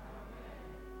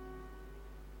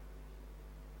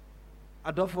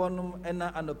 Adofo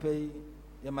ena anope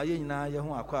yema ye nyina ye ho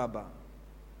akwaba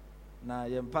na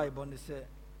ye mpa ibone se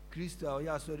Kristo a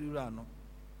oya asori wura no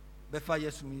befa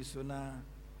Yesu mi so na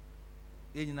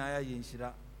ye nyina ya ye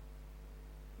nhira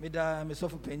meda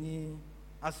mesofo panyi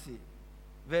ase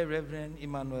Very Reverend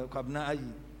Emmanuel Kwabna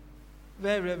Ayi,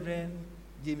 Very Reverend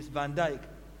James Van Dyke,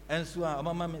 and so on.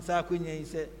 Mama Mesa Queen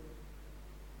said,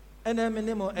 and then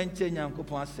Menemo and Chenya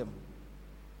Coupon Asem.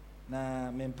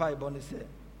 Na Mempai Bonnie said,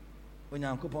 when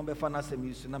Yan Coupon Befanasem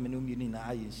used to Naminum Unina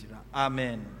Ayishira.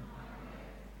 Amen.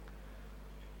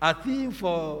 Our theme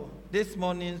for this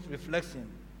morning's reflection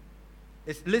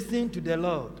is listen to the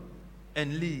Lord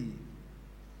and live.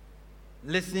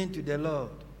 Listen to the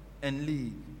Lord and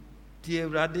live. Tie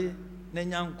Ewurade na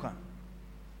nya nkwa.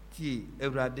 Tie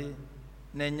Ewurade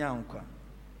na nya nkwa.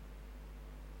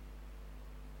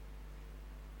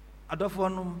 Adofo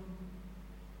no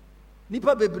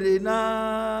nipa bebre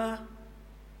na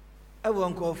ewo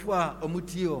nkofo a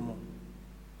omutie omo.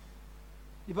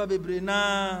 Nipa bebre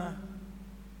na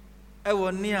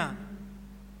ewo ne a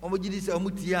omugidi se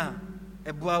omutie a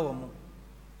eboa wo mo.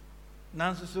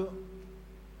 Nanso so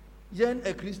yen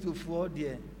a Christopher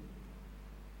de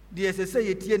the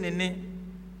say yetie nene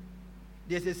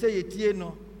the say yetie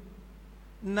no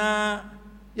na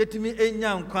yetumi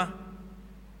enya nkwa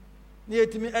na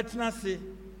yetumi etena se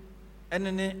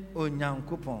enene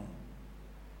onyankopon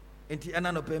enti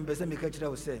ana no pembe se meka kira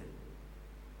wo se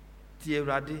tie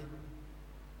Ewurade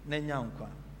na nya nkwa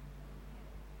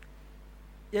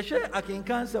yehwe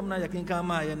akinkan sam na yakinkan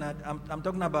ma ye na I'm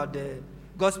talking about the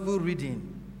gospel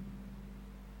reading.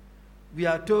 We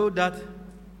are told that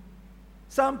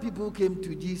some people came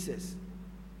to Jesus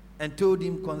and told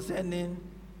him concerning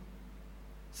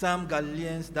some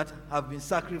Galileans that have been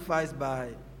sacrificed by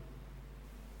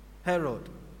Herod.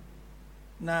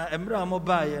 Na emra mo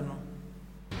baye no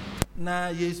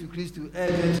na Jesus Christ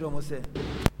say,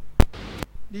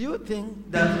 do you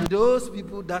think that those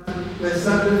people that were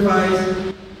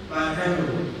sacrificed by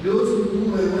Herod, those people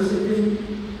who were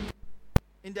worshiping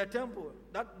in the temple,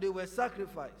 that they were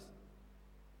sacrificed,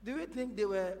 do you think they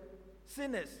were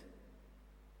sinners?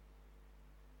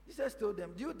 Jesus told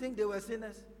them, do you think they were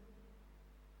sinners?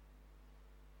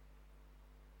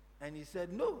 And he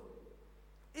said, no.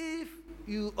 If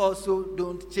you also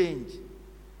don't change,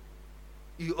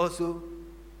 you also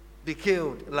be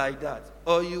killed like that.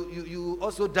 Or you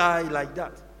also die like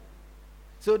that.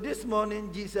 So this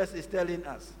morning, Jesus is telling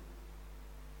us,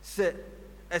 say,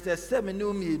 as a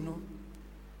seminumi no,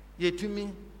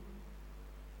 yetumi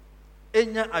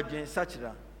enya adwen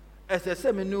sachira as a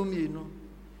seminumi no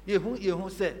yehu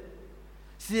se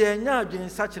si enya adwen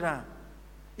sachira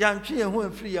yantwe yehu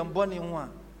afiri ye mbone ho a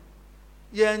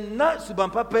yen na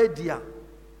subampa pa dia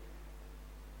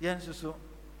yen soso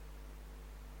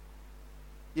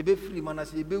ye be free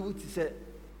manase ye be wuti se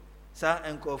sa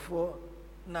enkofo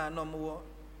na anomo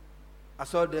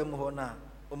asodem ho na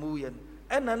omuye no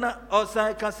ena na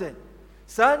osan ka se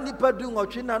sa nipa du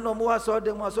nwotwe na no mo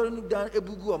asodem no dan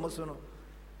ebugu omoso no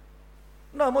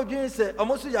na mo dwen se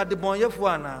omoso ya de bonyefo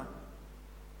ana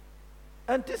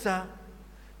antisa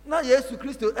na Yesu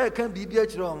Kristo kan bibi a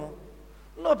kire omo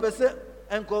no pese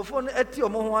enkofo no eti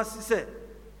omo ho ase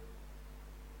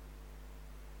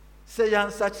se yan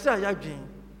sachira ya dwen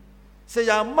se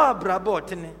ya ma brabo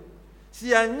tene se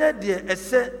ya nya de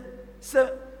ese se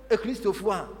e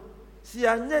Kristofo a se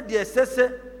ya nya de ese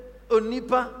se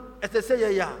onipa ese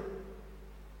ye ya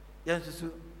yansusu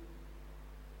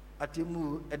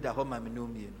atemu eda ho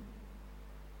mamenomi no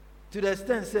to the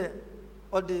extent say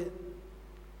or the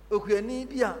okuani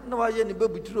bia na waye ne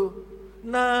babuturo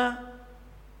na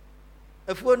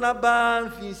afuo na ba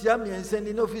mfinsia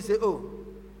miensani na ofise o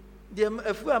de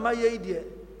afuo amaye ide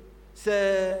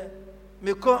say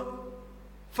meko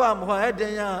farm ho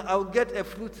eden ya I'll get a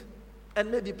fruit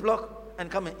and maybe pluck and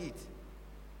come and eat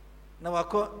na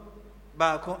wako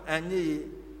baako anye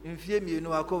mfie mienu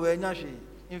wako we nya hwe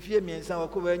mfie miensa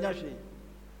wako we nya hwe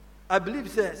I believe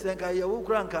say senka ye wo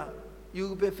kranka you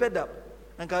will be fed up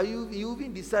and you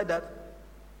even decide that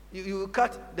you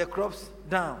cut the crops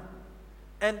down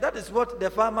And that is what the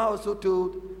farmer also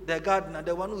told the gardener,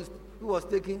 the one who was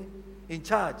taking in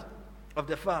charge of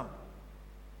the farm.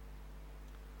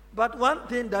 But one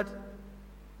thing that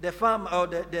the farmer or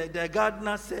the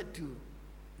gardener said to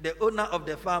the owner of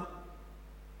the farm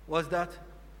was that,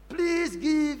 please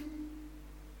give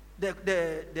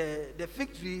the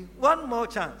fig tree one more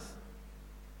chance.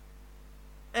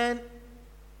 And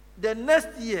the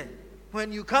next year,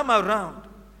 when you come around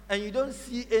and you don't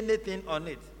see anything on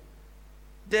it,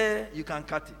 there you can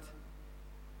cut it.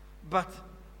 But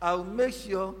I'll make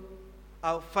sure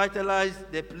I'll fertilize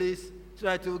the place so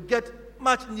that it will get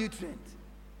much nutrient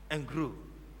and grow.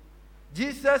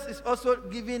 Jesus is also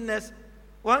giving us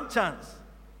one chance.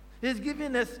 He's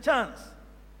giving us a chance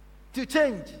to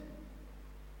change,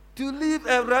 to live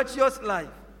a righteous life.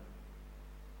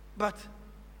 But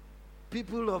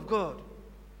people of God,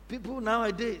 people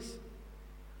nowadays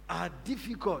are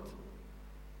difficult.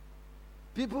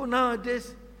 People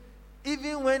nowadays,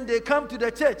 even when they come to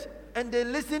the church and they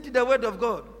listen to the word of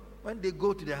God, when they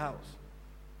go to the house,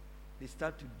 they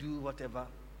start to do whatever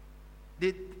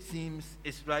that seems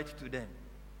is right to them.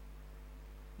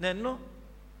 No,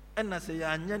 and I say,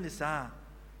 "Yanisa,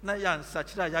 na yan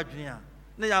sachira yadwin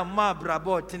na ya ma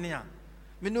brabo tene a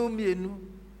me no mienu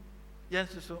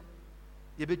yensoso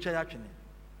ye betwa yatwene."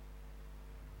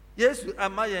 Yesu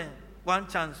amaye one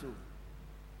chance o.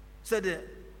 Said the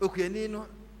okuani no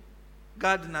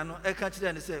gardener no e ka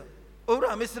kire ne say,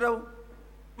 "Owura mesrew,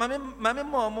 mame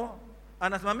momo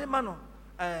anas mame ma no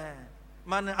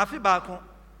man afi baako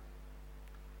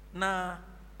na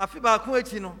afi baako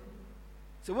echi no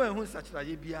se wo ehun sachira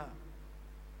ye bia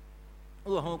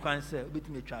wo ho kwan se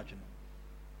obetumi atwa atwe no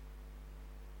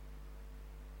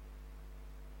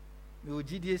me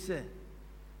ogidie se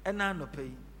ena no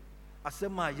pay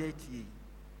asem a ye tie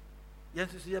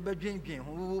yes so ye badwendwen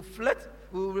ho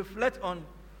we will reflect on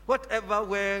whatever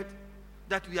word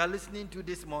that we are listening to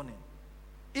this morning.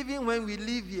 Even when we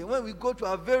leave here, when we go to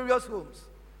our various homes,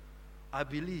 I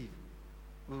believe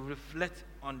we will reflect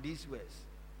on these words.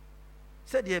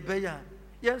 Said the Ebeya,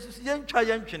 yes, yen try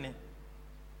yen twene.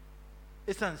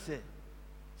 Esan say,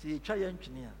 see try yen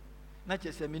twene a, na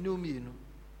chese me no mienu.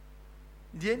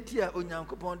 Die ntia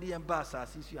Onyankopon de yen ba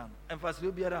asase su am. Emfase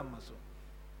obiara amaso.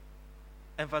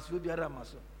 Emfase obiara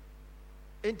amaso.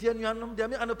 Enti anuanom de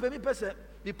me anopemi pese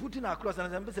be putting across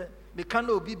and them pese me kan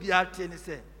obi bia tie ne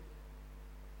say.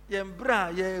 Yen bra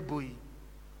ye boy.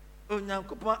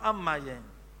 Onyankopon amma yen.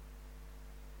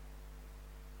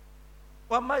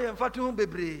 Wama yen fatu hu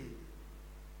bebre.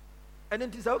 And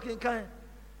it is okay kan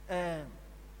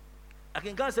I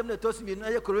can can some toss me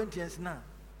in Corinthians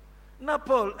na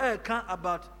Paul can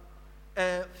about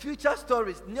future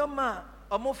stories. Nyoma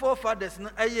omo forefathers na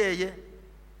ayeye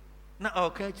na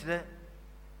okay kire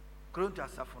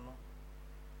Corinthians afo no.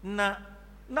 Na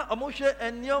omo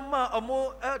hwe nyoma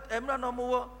omo emra no omo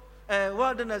wo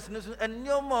wilderness no so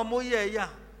nyoma omo ye ya.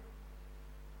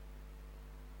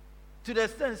 To the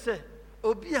extent say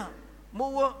obi a mo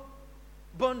wo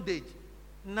bondage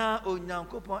na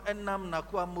Onyankopon enam na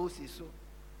kwa Moses so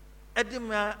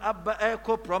edima aba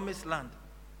eko promised land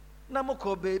na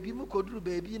moko baby moko duru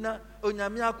baby na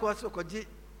onyame akwa so koje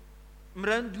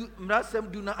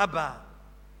mrasem du na aba.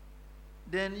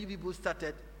 Then you people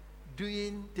started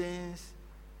doing things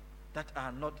that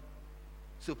are not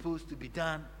supposed to be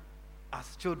done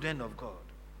as children of God.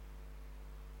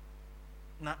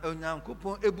 Na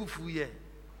Onyankopon ebufu ye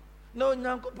na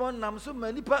Onyankopon nam so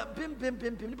manipa pim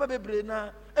nipa bebre na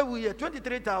ewu ye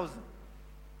 23,000.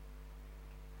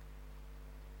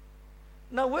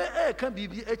 Na we kan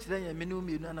bibi e kire yen menu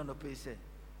mienu na no pe se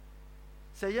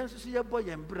yen so ye boy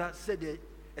yen bra se de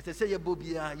se ye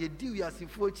bobia ye di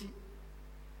wiasefo chi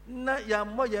na ya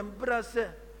mo yen bra se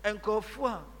enkofo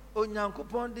a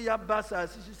Onyankopon de ya basa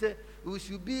si se we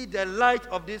should be the light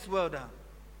of this world.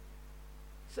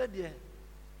 Said ye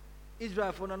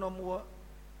Israel for no more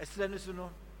esrenu so no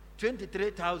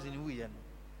 23,000 we ye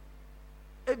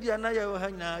no ebia na ye ha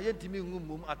nya ye ntimi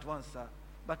ngumum at once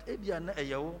but ebia na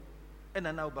eyewo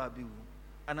ena na oba bi wu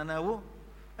anana wo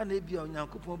ana ebia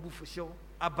Onyankopon bu fo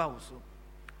aba wo so.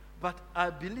 But I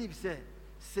believe say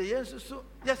yensu so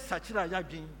ye sachira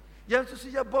yadwen yensu so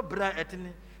ye bobra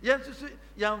etene yensu so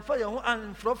yamfa ye ho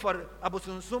anfro for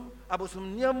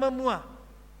abosom niama mu a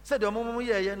se de omom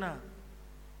ye na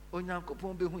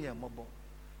Onyankopon be hu ye mobo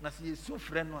na se yesu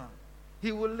frɛ no a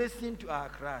he will listen to our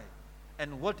cry,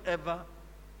 and whatever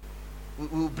we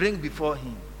will bring before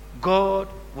him, God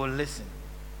will listen.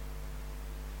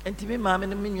 Enti me maame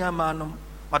no me nua maanom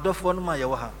madɔfo no ma ye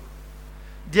wo ha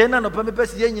de na no pa me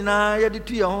pese ye nyina ye de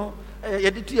tu ye ho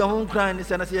nkran ne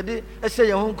se na se ye de ehye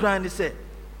ye ho nkran ne se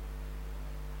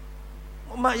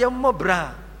ma yɛmmɔ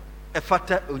bra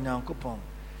ɛfata onyankopɔn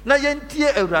na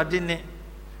yɛntie awurade ne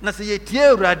na sɛ yɛtie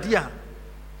awurade a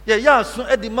yɛyɛ aso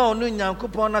adi ma ɔno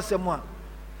nyankopɔn n'asɛm a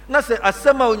na sɛ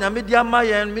asɛm a onyame de ama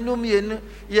yɛn menom mmienu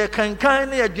yɛkankan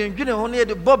ne yɛdwendwene ho ne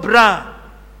yɛde bɔ bra a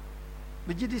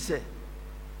megye di sɛ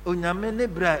onyame ne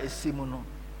bra a ɛsɛ mu no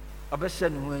ɔbɛhyɛ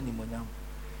ne ho animonyam.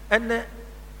 ɛnɛ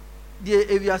deɛ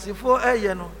ewiasefoɔ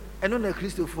ɛyɛ no ɛno na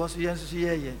kristofoɔ so yɛn nso so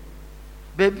yɛyɛ.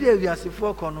 Baabi a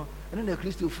ewiasefoɔ kɔ no ɛno na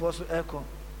kristofoɔ so ɛkɔ.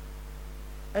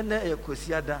 ɛnɛ ɛyɛ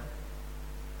kwasiada.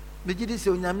 megye di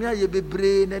sɛ onyame ayɛ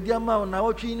bebree na ɛde ama wo na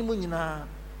wɔtwe no mu nyinaa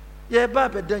yɛba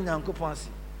abɛda nyankopɔn ase.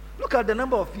 Look at the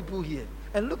number of people here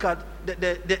and look at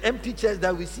the empty chairs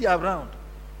that we see around.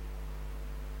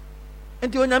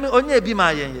 Enti onyame onye bi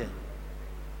ma yɛn yɛ.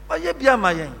 Ɔyɛ bi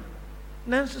ama yɛn.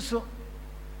 Nanso so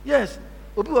yes,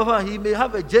 obi wɔ hɔ a he may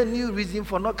have a genuine reason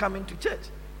for not coming to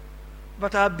church.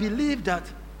 But I believe that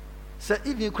sɛ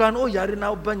even kora no ɔyare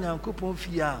na ɔba nyankopɔn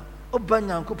fie a ɔba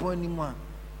nyankopɔn anim a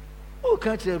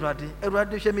ɔka kyerɛ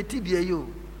Awurade hwɛ me tibia yi o.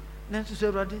 Nanso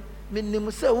so Awurade menim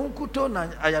sɛ wo nkuto na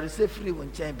ayaresɛ firi wo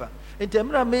nkyɛn ba. Enti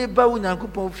mmerɛ a meba wo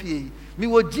nyankopɔn fie yi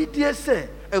mewɔ gyidie sɛ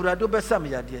Awurade wobɛsa me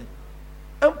yadeɛ.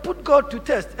 And put God to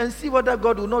test and see whether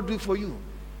God will not do it for you.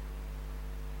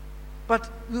 But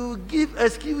we will give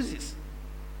excuses.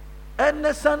 And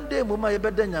the Sunday mama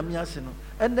yebeda nyame ase no.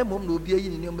 And the mom no obi ayi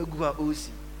ni nneɛma gu a osi.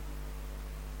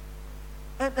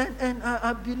 And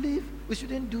I believe we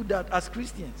shouldn't do that as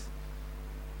Christians.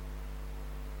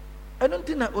 I don't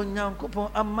think that onyankopɔn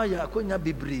amma ya akonya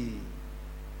bebree.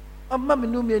 Amma me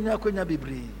no me ni akonya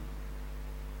bebree.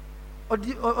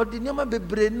 Odi nneɛma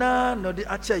bebree na ɔde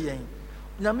akyɛ yɛn.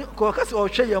 Nyame ko kase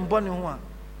ɔhwɛ yɛn bɔne ho a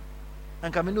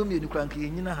anka me no me ni kura nka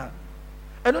yɛnyina ha.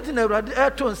 I don't think na Awurade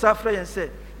ɛto nsa afrɛ yɛn sɛ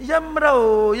yɛmmra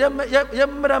o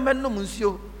yɛmmra mɛnom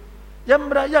nsuo.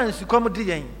 Yɛmmra yɛ nsukɔm de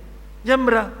yɛn.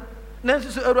 Yɛmmra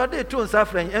nanso so Awurade ɛto nsa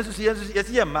afrɛ yɛn nso so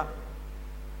yɛsi yɛmma.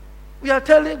 We are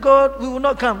telling God we will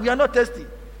not come. We are not thirsty.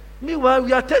 Meanwhile,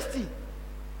 we are thirsty.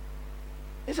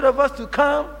 Instead of us to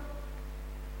come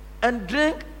and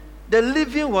drink the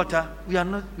living water, we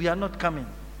are not coming.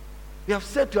 We have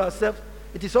said to ourselves,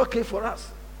 it is okay for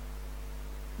us.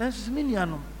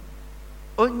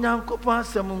 Onyankopɔn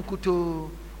asɛm nkuto,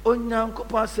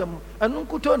 onyankopɔn asɛm anu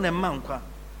nkuto ne mankwa.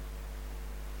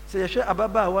 Sɛ yɛhwɛ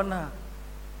ababaawa na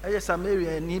ɛyɛ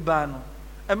Samaria ni ba no,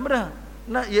 emra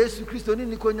na Yesu Kristo ni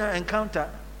nikonya encounter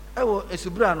ɛwɔ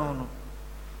esubra no.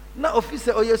 Na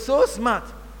officer oyɛ so smart,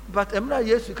 but emra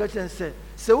Yesu ka kyerɛ sɛ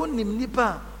sɛ wonim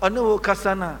nipa ɔne wo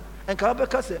kasa na enka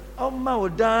wobɛka sɛ ɔmma wo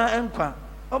daa enkwa,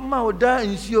 ɔmma wo daa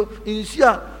nsuo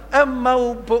a ɛmma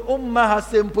wo ɔmma ha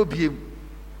sempo biem.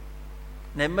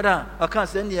 Na emra ɔka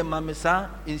sɛ ne ɛma me saa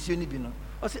nsuo ni bi no.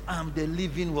 Ɔsɛ I'm the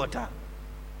living water.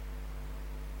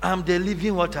 I'm the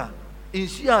living water.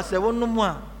 Nsuo a sɛ wonom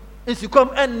a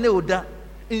nsukɔm ɛnne oda.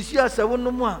 Nsuo a sɛ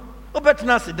wonom a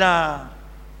wobɛtena ase daa.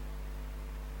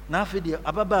 Na afei deɛ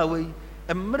ababaawa yi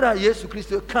mmerɛ a Yesu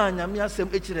Kristo kaa Nyame asɛm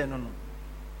ekyirɛ no no.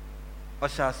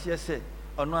 Ɔhyɛ aseɛ sɛ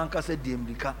ɔno ankasa die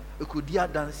mmirika ekodi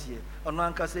adanseɛ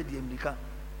ɔno ankasa die mmirika.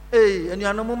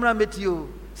 Anuanom mmra meti o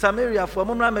Samaria fo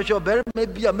mmra mehwɛ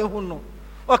ɔbarima bi a mehu no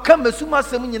ɔka mesum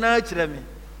asɛm nyinaa kyerɛ me.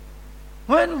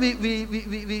 When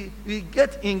we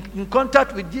get in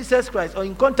contact with Jesus Christ or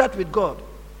in contact with God,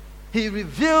 He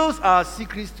reveals our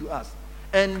secrets to us,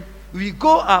 and we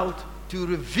go out to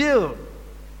reveal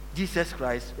Jesus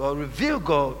Christ or reveal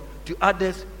God to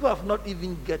others who have not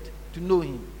even get to know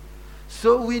Him.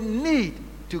 So we need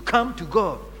to come to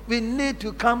God. We need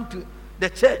to come to the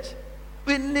church.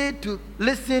 We need to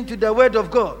listen to the word of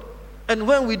God. And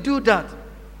when we do that,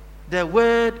 the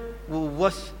word will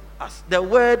wash us. The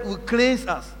word will cleanse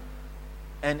us.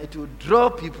 And it will draw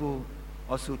people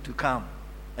also to come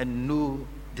and know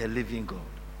the living God.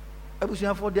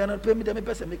 Abusuafo de anapɛ mi de me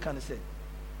pɛsɛ me kan sɛ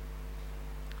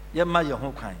yɛma yɛn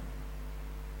ho kwan.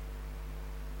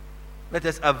 Let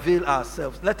us avail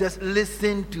ourselves. Let us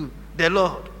listen to the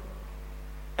Lord.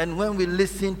 And when we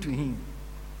listen to Him,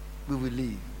 we will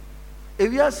live.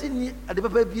 Ewiase ni ade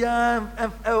papa bia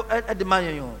ade ma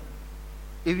yɛn yo.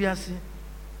 Ewiase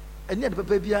ani ade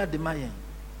papa bia ade ma yɛn.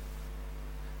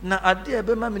 Na ade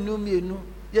ebe ma me no mienu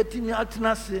yɛtimi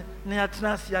atena ase na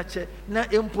yɛatena ase akyɛ na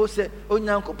empo sɛ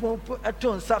onyankopɔn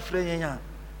ɛto nsa frɛ yɛn a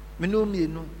me no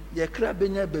mienu yɛkra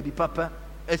benya baabi papa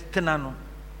ɛtena no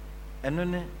ɛno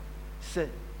ne sɛ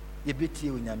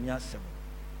yɛbɛtie onyame asɛm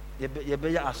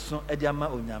yɛbɛyɛ aso ɛde ama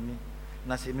onyame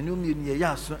na sɛ me no mienu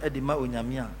yɛyɛ aso ɛde ma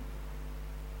onyame a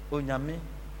onyame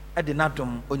ɛde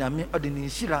n'adom onyame ɔde ne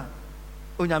nhyira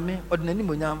onyame ɔde n'anim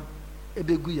onyam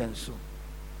ɛbɛgu yɛn so.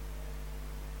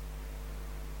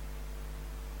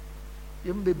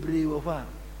 Yɛm bebree wɔ hɔ a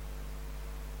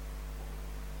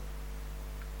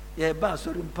Yeah,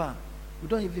 sorry, we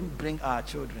don't even bring our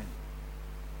children.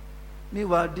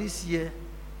 Meanwhile, this year,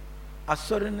 I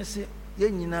saw them say, ye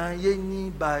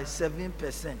by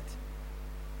 7%.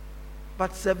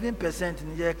 But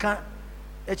 7%, you can't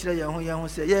actually, you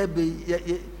say,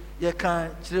 you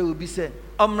can't, will be said,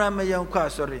 Omra young car,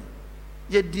 sorry.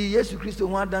 Yet, the Jesus Christ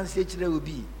one dance, will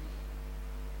be.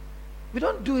 We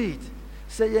don't do it.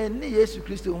 Say, Jesus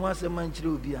Christ once a man,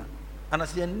 will be. And I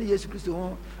say, Jesus Christ,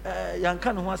 young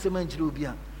can once a man, will be.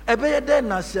 A bear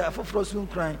then, I say, for frozen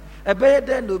crying. A bear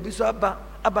then will be so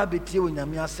about betty when you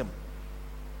miasem.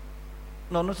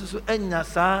 No, so enya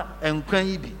sa enkwan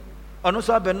yi bi. Ono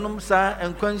so abenum sa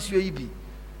enkwan suo yi bi.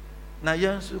 Na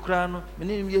yen su kra no,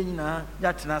 menim ye nyina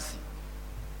ya tenase.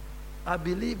 I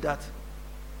believe that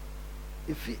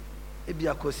if it be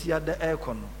akosia the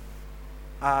aircon,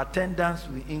 our attendance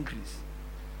will increase.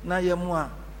 Na ye mo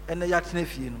a ene ya tena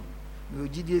fie no, me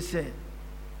ogidie say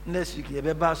next week ye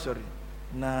be ba sorry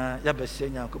na ya be se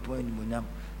Nyankopon animonyam.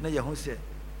 Na ye ho say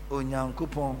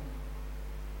Onyankopon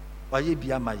waye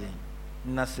bia ma yen.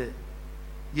 Na se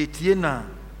yetie na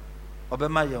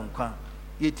obema yen kwa,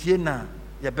 yetie na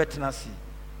ye betena si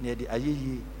na ye de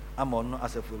ayeyi ama ono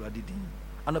asefo Awurade din.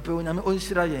 Anope Onyame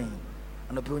onhyira yen,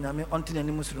 anope Onyame onte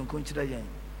nani musuru nko nhyira yen.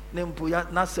 Na mpo ya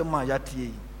na asem a yatie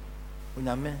yi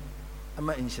Onyame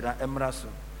ama nhyira emra so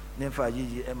na mfa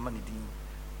ayeyi emma ne din.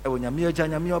 E Onyame agya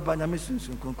Nyame oba Nyame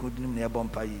sunsun nko din na ye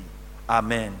bompa yi.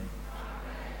 Amen.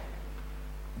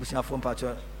 Busia fo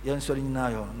mpacho yen sori nyina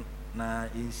yo na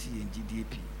yensi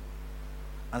GDP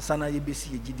ansana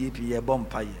yebesi GDP ye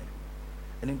bompa ye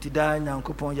eni ntida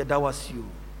Nyankopon ye dawasio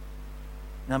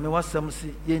na me wasam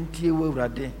se yentie wo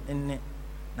Awurade enne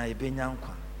na ye benya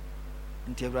nkwa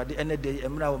ntie Awurade enne de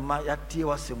emra wo ma yatie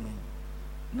wasem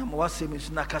na mo wasem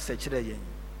su na kasa kire yen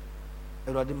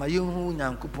Awurade ma yehu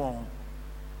Nyankopon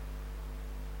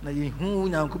na yehu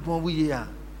Nyankopon wuye a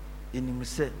enim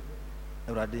se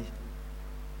Awurade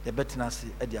ye betena se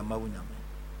e de ama wo Nyame.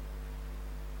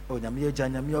 Nyame agya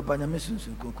Nyame oba Nyame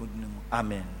sunsun konkondinu mu.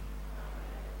 Amen.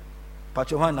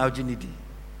 Pacho hwan na oginidi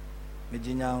me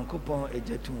Nyankopon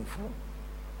agya tumfo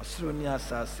osoro ni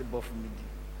asase bofo midi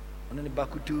ono ne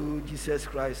bakutu Jesus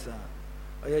Christ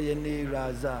oye ye ne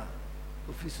raza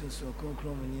ofisunsun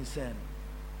konkron mu nyinsen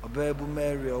obabu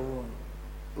Mary owo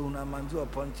una manzo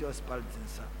Pontius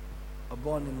Pilates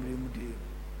obon ne mremude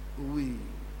uwi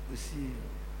usi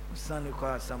usane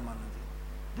kwa samana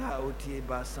da otie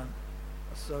basan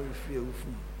sorry free ufu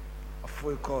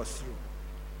afoi course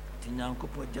ti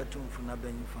Nyankopon jatumfu na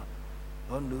benyifa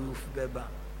ondo ufu beba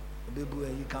obebu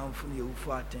ayi kanfu ne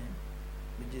ufu aten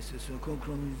me Jesus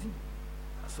konkron mizi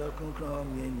asor konkron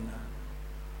me nyina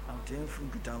antenfu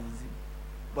kitanzi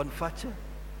bonfache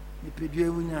ni pedue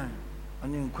wunya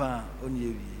oni nkwa oni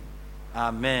ewie.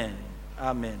 Amen.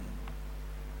 Amen.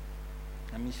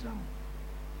 Amishram.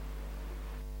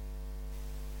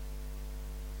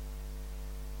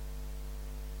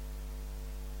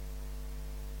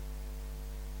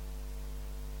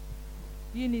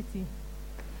 Unity,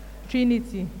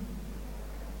 Trinity,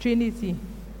 Trinity.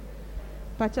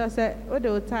 Pacha said, "Oh, they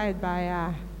were tired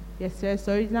by yes, sir.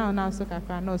 Sorry, now so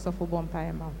kakra no so for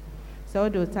bompa mouth. So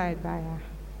they were tired by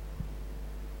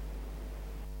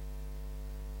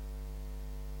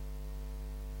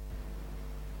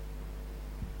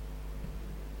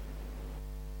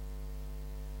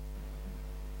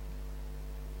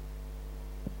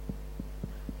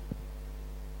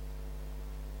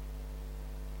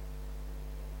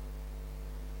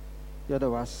Yada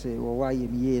wase wa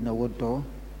yemie na wodo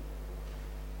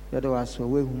yada wase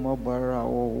we humo bara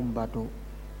wo umbado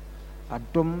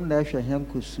adom na hwe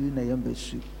henkosu na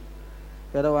yembesu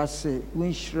yada wase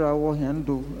winshira wo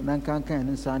hendo na nkankan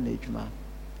ne sa na adwuma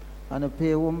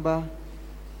anape womba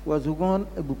wazugon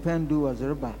ebupendu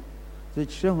wazerba ze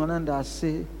chire honanda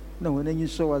ase na wonanyi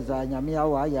so waza nyame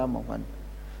awa ya mahwan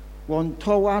won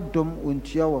to wadom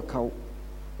wontua wakaw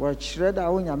wa chire da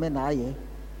wo nyame na aye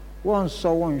won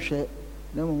so won hwe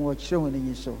na mo wo chire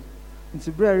wonanyi so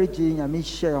nti brare ji nyame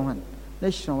hye hwan na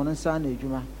hye won sa na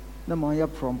adwuma na mo ya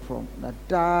prom na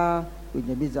da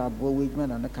onyame za abo we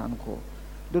adwuma na kan ko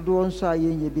dodo nso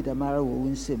ayenye bi da mara wo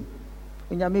nsem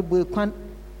onyame bo kwan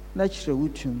na chire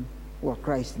wutum wa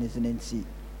Christ nezinensi.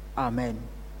 Amen.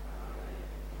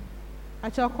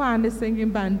 Achokwa and the singing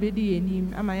band bidi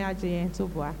enim amaya je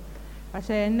toboa.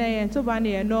 Acha na toboa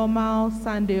na normal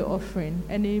Sunday offering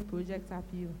any project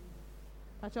appeal.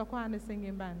 Achokwa and the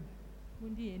singing band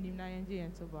mundi enim na je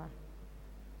toboa.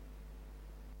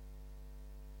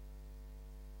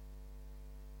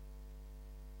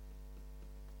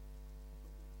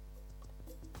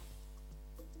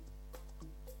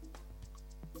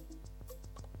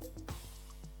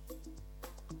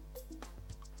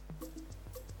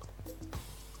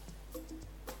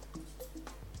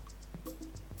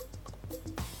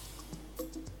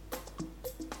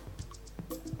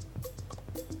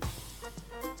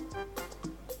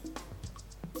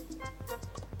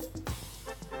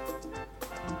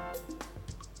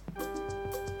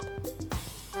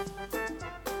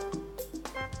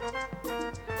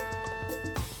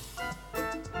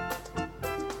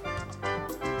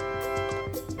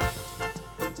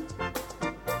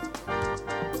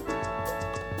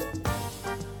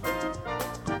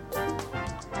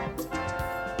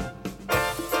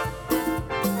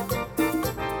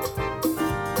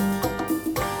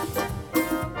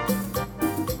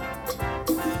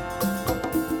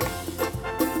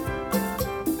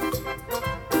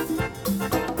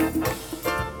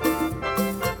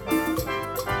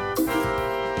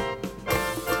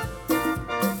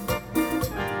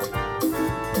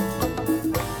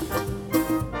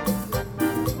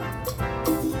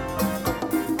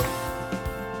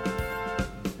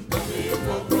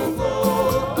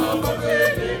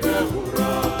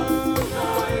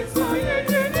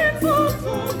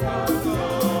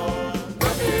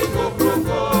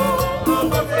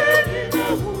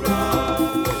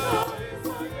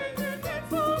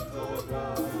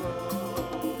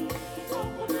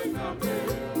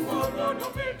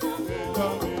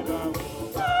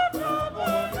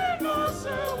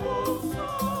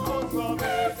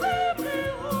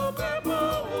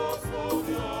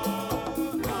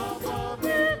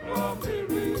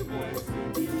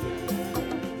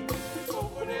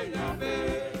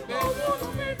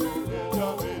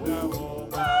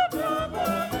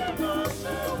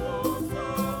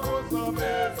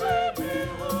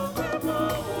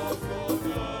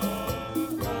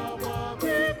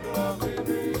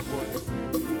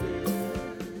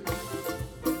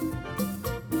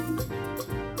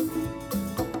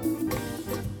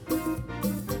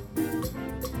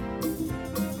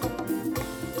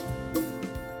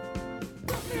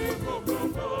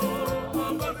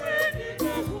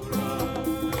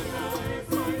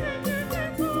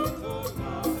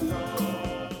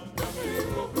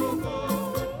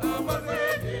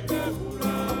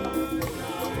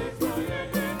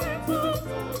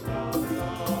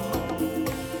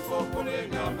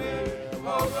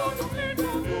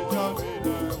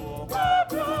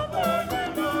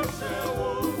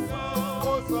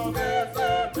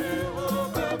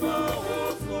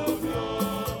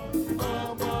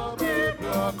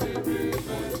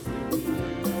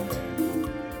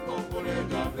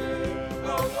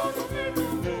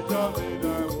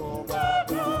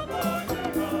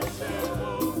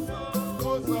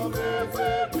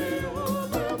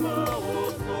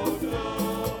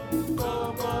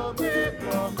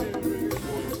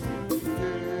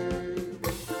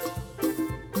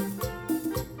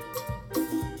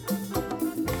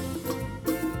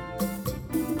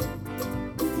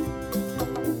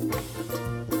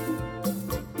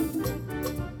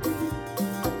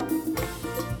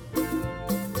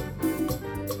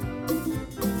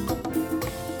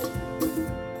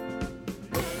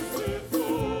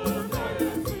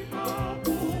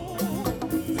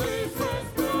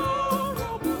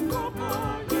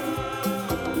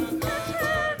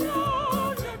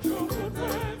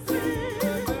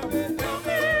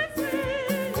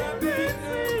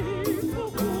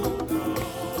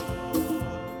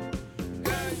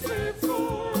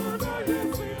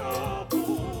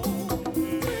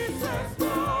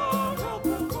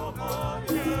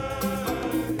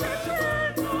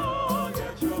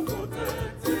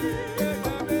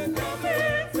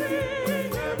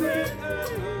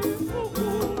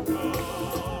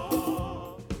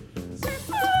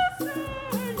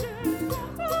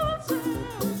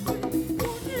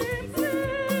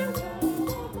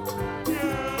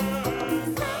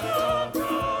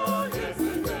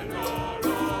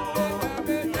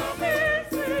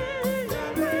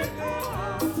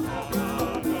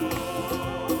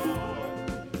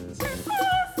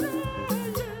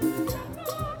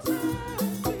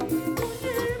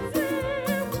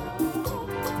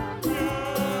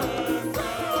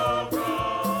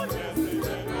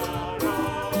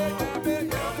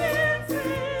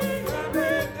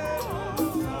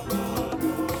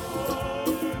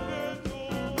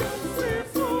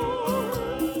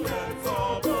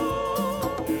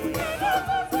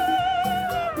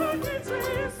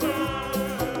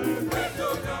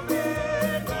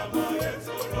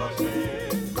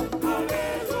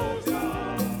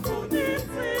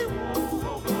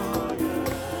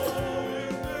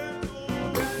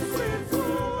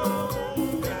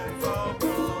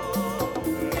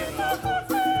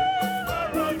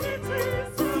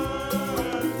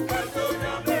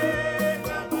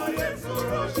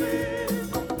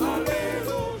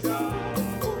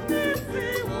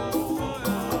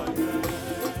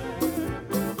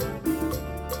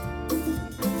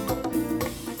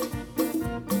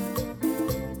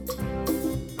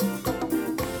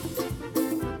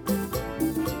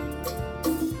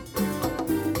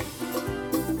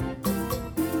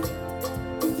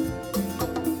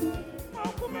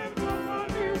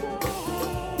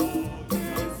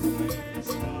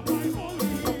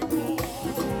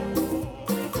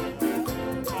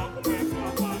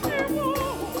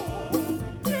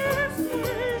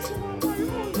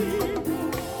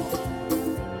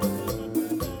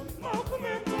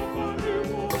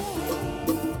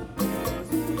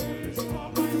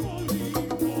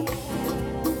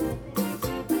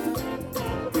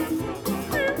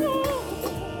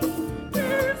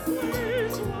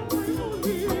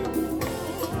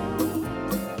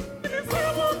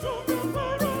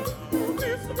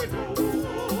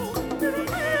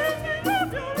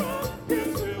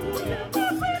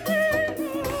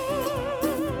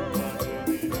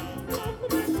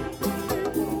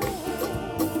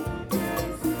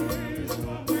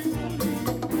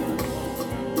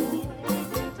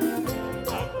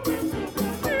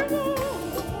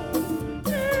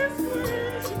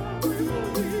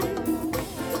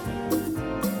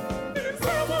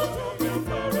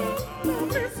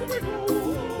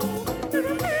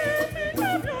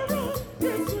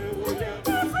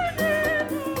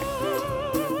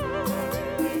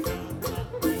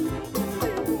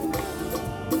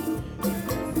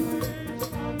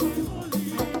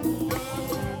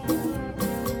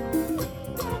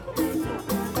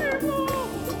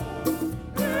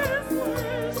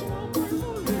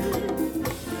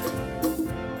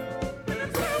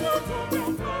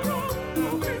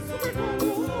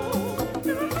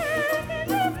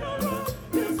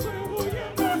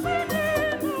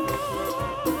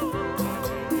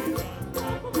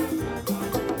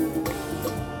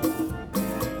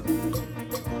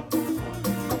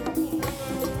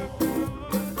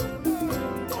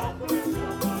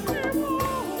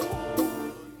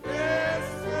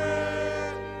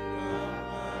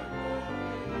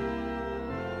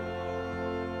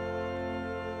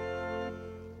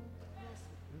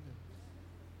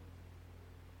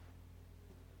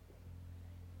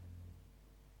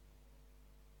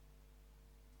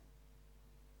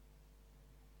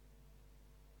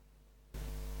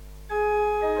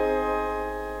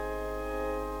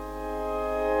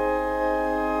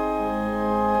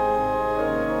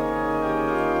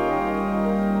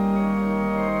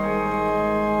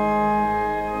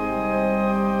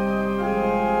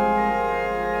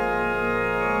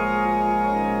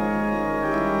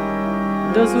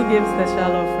 Those who give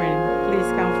special offering,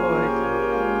 please come forward.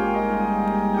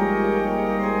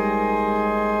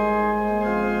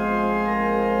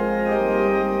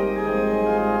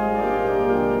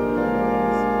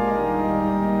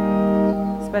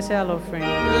 Special offering.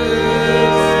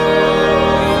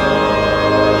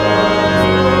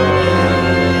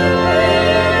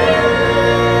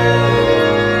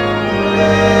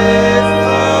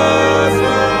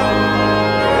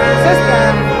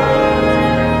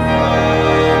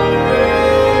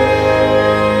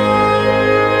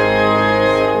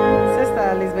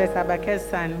 Sister Elizabeth Abake's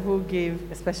son, who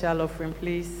gave a special offering,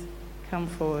 please come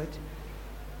forward.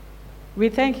 We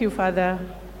thank you, Father,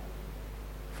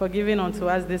 for giving unto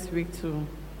us this week too.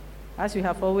 As you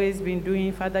have always been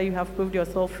doing, Father, you have proved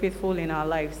yourself faithful in our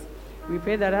lives. We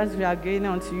pray that as we are giving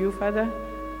unto you, Father,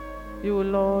 you,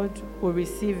 Lord, will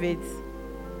receive it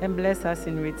and bless us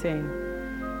in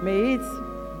return. May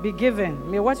it be given.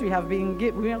 May what we have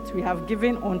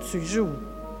given unto you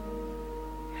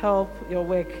help your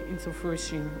work into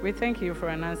fruition. We thank you for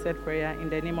an answered prayer in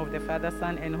the name of the Father,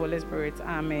 Son, and Holy Spirit.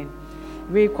 Amen.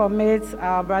 We commit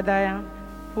our brother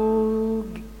who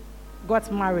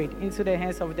got married into the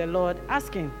hands of the Lord,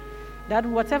 asking that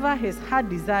whatever his heart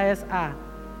desires are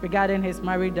regarding his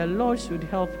marriage, the Lord should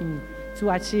help him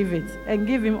to achieve it and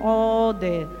give him all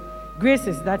the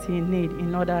graces that he needs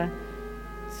in order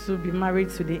to be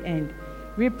married to the end.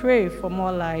 We pray for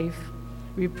more life.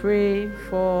 We pray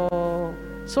for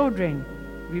children.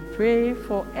 We pray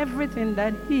for everything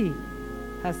that he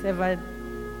has ever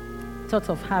thought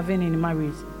of having in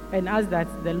marriage, and ask that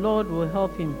the Lord will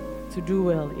help him to do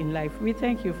well in life. We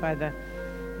thank you, Father,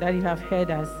 that you have heard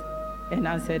us and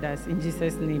answered us. In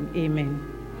Jesus' name, amen.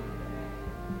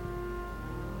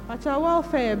 At our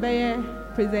welfare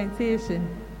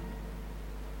presentation.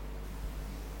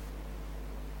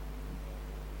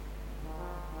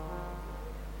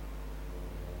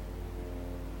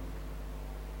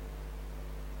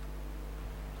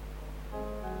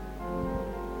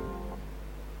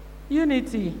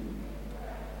 Unity,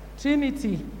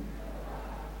 Trinity.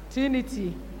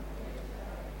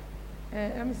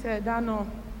 I'm saying, Dano,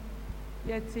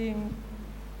 getting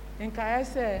in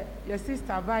Kayase, your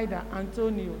sister Vida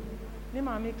Antonio,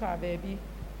 Nimamika baby.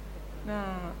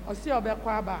 Na Osiobe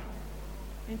Kwaba,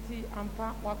 Inti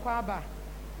Ampa Wakwaba,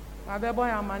 Abebo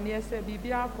Yamaniese,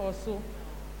 Bibia Koso,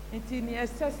 Inti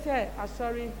Niese,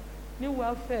 sorry, new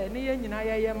welfare,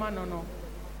 Niyanaya Yamanono,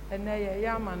 and Naya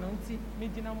Yamano, Inti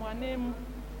Midina name.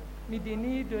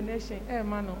 Midini donation,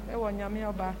 mano, ewa nyame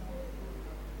oba.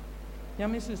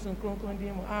 Nyame susun kronkron di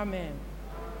mu. Amen.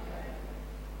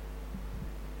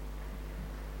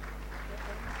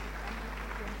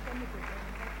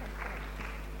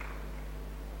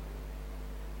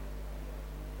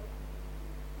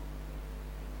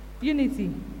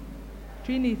 Unity,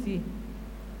 Trinity,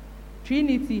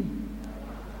 Trinity,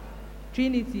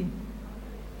 Trinity.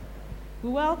 We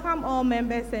welcome all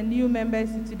members and new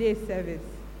members to today's service.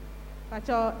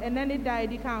 Pacho, and then it died,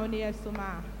 the county as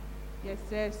Soma. Yes,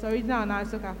 sir, sorry, now,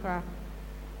 so kakra.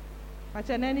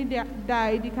 Pacho, and then it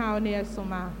died, the county as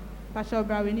Soma. Pacho,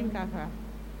 Brawinim kakra.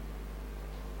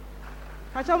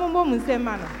 Pacho, Mumbo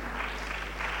Musemano.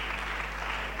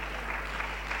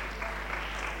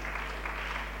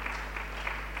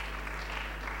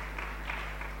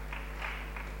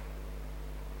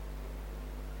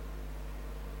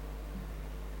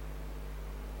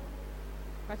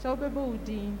 Pacho, Bebo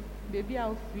Udin. Baby,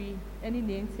 I'll free any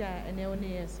name here and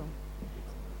only so.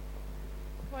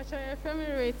 Watch your family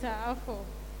rate for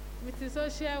with the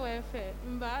social welfare.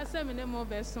 Mba, seminar more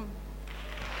besom.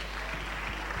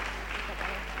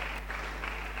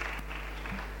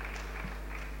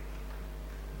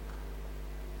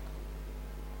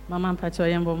 Mama Pacho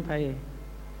Yambompaye.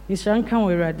 Nishan can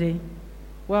we ready?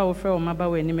 Well, for Maba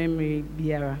when memory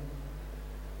biara.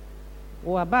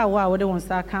 Waba wa wode won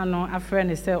sa kan no afre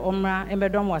ne se omra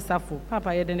embedom wasafo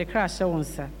papa ye de ne kra hye won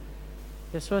sa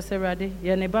ye so se rade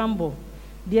ye ne bambo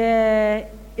de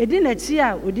edi na chi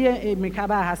a odi emika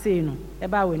ba ha sei no e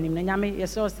ba wanim na nyame ye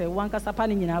so se wan kasa pa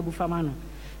ne nyina agu fama no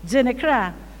je ne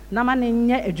kra na ma ne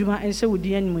nya adwuma enhye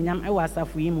wodi anim nyam e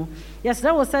wasafo yi mu ye se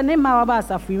wo se ne ma wa ba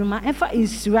asafo yi ma enfa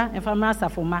insura enfa ma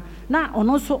asafo ma na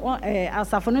ono so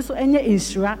asafo ne so enye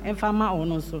insura enfa ma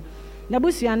ono so na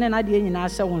busuane na de nyina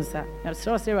ahye wonsa na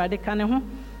so se rade ka ne ho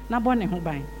na bone ho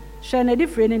ban hwe na di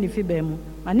fre ne fi ba mu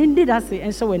ma ne ndi dase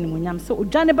enhye wanim nyam se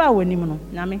odwane ba wanim no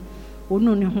nyame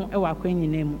onu ne ho e wa kwa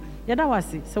nyina mu yeda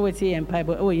wase se wetie empire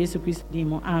bo e wo Yesu Kristo din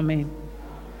mu amen.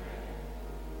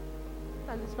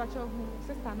 Pacho,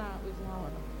 sister na ozi ha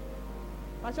wono.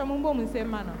 Pacho mumbo munse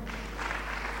ma no.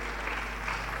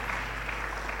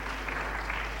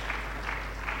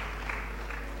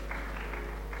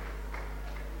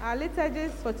 Our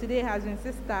liturgist for today has been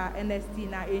Sister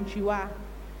Ernestina Enchiwa,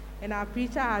 and our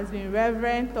preacher has been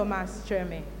Reverend Thomas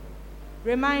Cherme.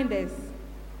 Reminders: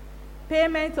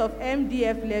 payment of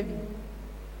MDF levy.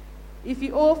 If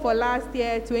you owe for last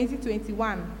year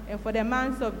 2021 and for the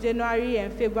months of January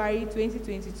and February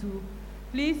 2022,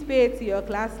 please pay to your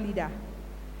class leader.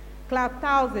 Clap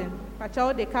 1000,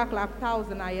 Pachao Deka clap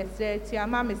 1000 yesterday to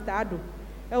Yama Mr. Ado,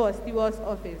 it was Steward's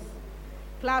office.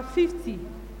 Clap 50,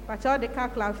 Pachao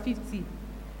Deka clap 50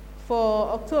 for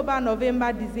October,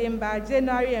 November, December,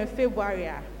 January, and February.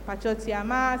 Pachao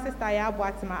Tiama, Sister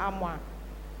Yabuatima Amwa.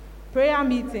 Prayer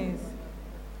meetings,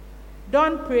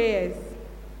 dawn prayers.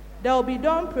 There will be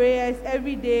dawn prayers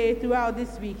every day throughout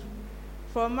this week,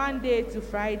 from Monday to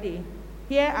Friday,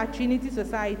 here at Trinity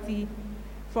Society,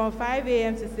 from 5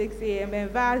 a.m. to 6 a.m.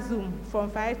 and via Zoom from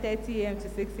 5:30 a.m. to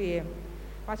 6 a.m.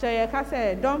 Pacha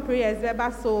said, don't pray as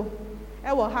Beba so.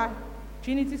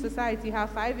 Trinity Society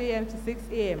have 5 a.m. to 6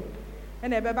 a.m.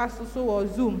 and the Beba so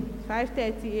was Zoom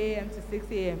 5:30 a.m. to 6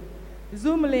 a.m.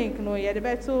 Zoom link no yet the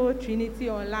better Trinity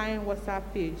online WhatsApp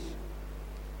page.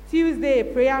 Tuesday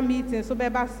prayer meeting so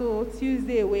Beba so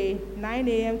Tuesday way 9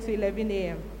 a.m. to 11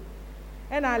 a.m.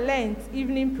 and our Lent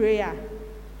evening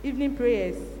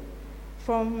prayers.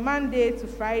 From Monday to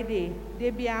Friday, they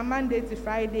be on Monday to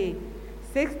Friday,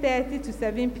 6:30 to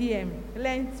 7 p.m.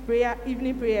 Lent prayer,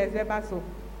 evening prayers, so.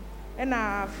 And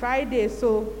Friday,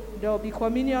 so there will be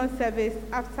communion service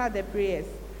after the prayers.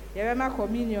 You have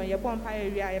communion, you have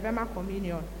area, you have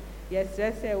communion. Yes,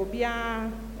 there will be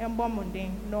a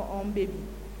Monday, no on baby.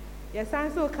 Yes,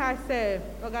 and so say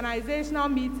organizational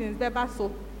meetings,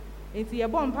 so. Into your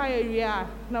bonfire area,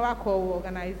 now call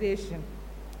organization.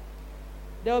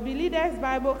 There will be Leaders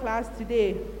Bible class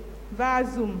today via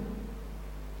Zoom.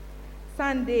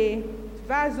 Sunday,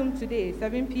 via Zoom today,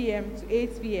 7 p.m. to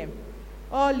 8 p.m.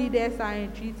 All leaders are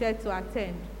entreated to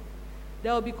attend.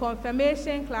 There will be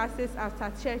confirmation classes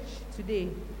after church today.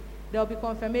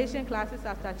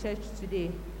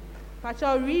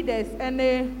 Patrol readers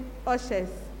and ushers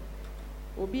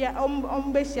will be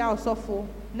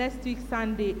next week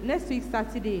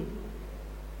Saturday.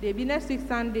 They'll be next week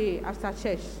Sunday after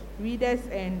church. Readers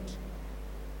and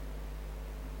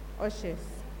ushers.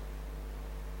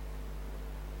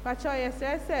 Patrol,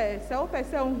 yes, so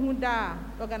person who da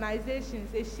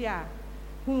organizations Asia,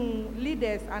 who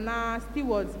leaders and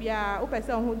stewards be a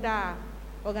person who da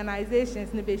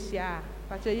organizations ne be share.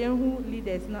 Patrol, who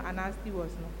leaders no and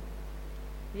stewards no.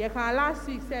 You can last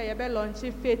week say you be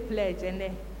launching faith pledge and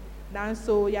then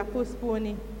so you're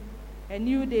postponing. A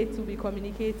new date to be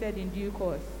communicated in due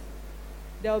course.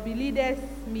 There will be leaders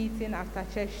meeting after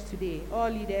church today. All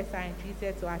leaders are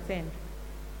entreated to attend.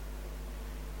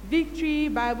 Victory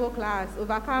Bible class,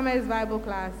 Overcomers Bible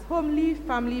class, Homely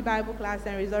Family Bible class,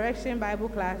 and Resurrection Bible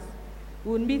class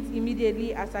will meet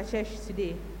immediately after church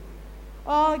today.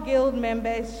 All guild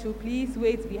members should please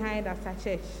wait behind after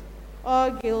church.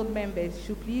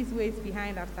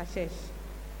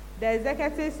 The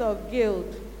executives of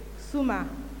Guild, SUMA,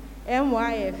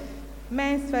 MYF,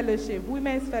 Men's Fellowship,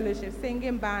 Women's Fellowship,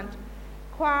 Singing Band,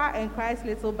 Choir, and Christ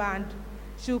Little Band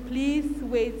should please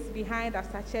wait behind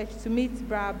after church to meet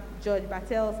Brad George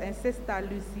Battels and Sister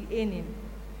Lucy Enin.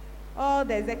 All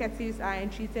the executives are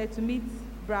entreated to meet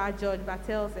Brad George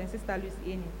Battels and Sister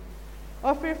Lucy Enin.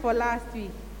 Offering for last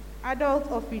week,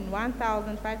 adult offering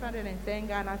 1,510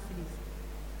 Ghana cedis.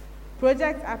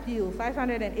 Project appeal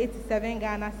 587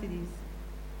 Ghana cedis.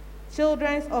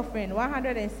 Children's offering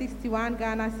 161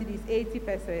 Ghana cedis, 80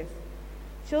 pesos.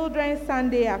 Children's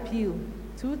Sunday appeal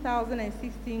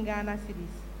 2,016 Ghana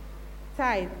cedis.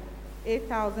 Tithe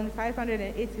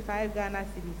 8,585 Ghana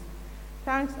cedis.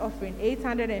 Thanks offering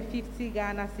 850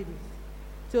 Ghana cedis.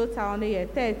 Total near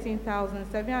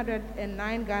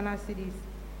 13,709 Ghana cedis,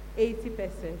 80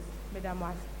 pesos. Madam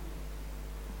Was.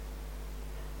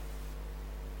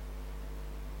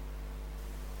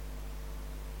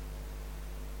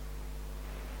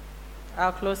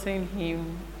 Our closing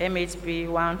hymn, MHB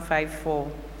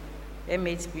 154.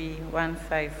 MHB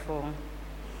 154.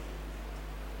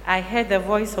 I heard the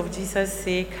voice of Jesus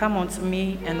say, "Come unto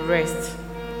me and rest.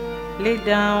 Lay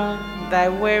down thy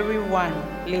weary one,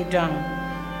 lay down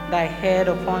thy head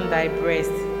upon thy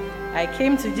breast." I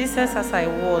came to Jesus as I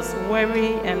was,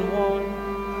 weary and worn.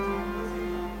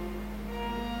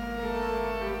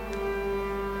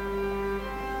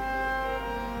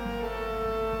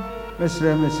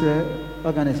 Mr.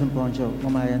 Organism Poncho,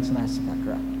 Mama Yansnas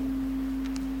Kakra.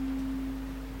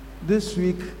 This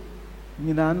week,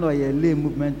 Minano lay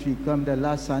movement tree come the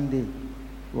last Sunday,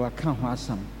 were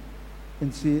Kanhwasam.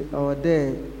 And see our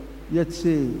day, yet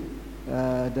say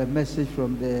the message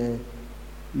from the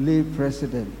lay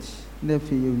president.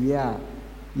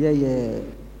 Yeah,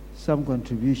 some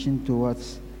contribution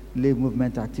towards lay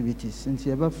movement activities. Since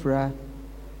you ever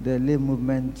the lay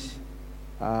movement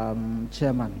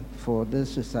chairman for the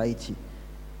society.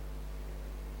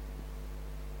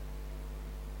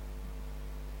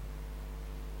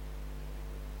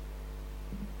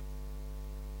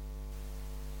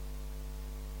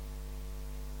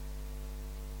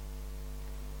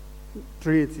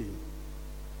 Trinity,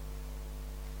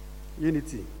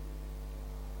 unity,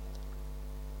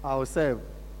 ourselves.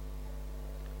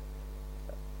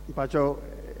 Pacho,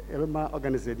 every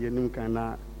organization the new kind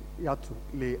yatu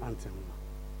lay anthem.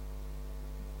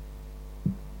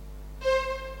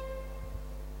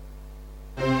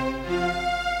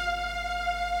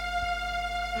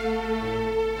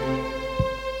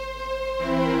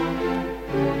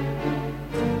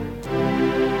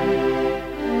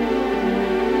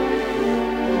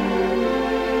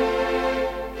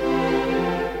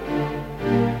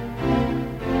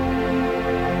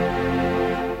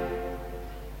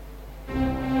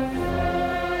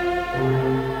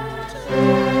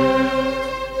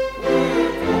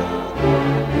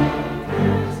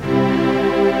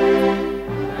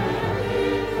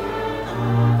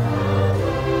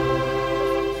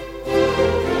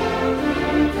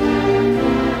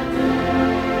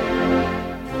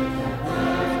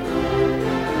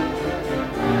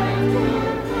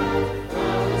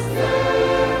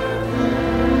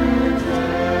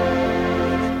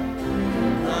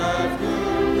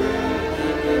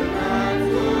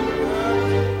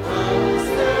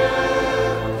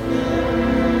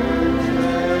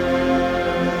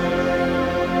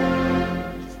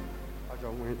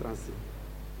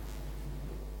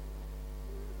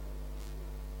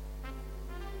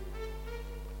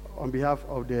 On behalf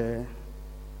of the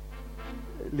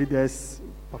leaders,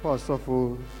 Papa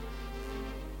Osofo,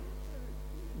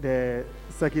 the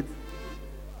circuit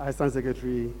assistant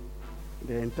secretary,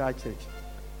 the entire church,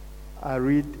 I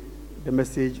read the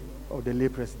message of the lay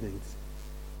president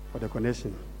for the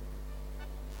connection.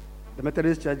 The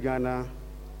Methodist Church Ghana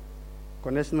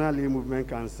Connectional Lay Movement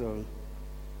Council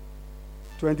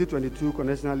 2022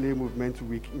 Connectional Lay Movement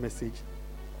Week message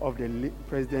of the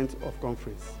President of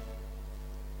Conference.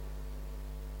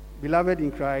 Beloved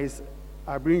in Christ,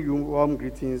 I bring you warm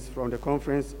greetings from the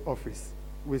conference office,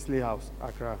 Wesley House,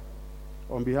 Accra,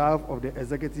 on behalf of the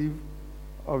executive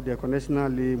of the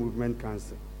Connectional Lay Movement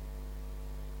Council.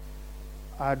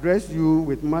 I address you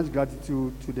with much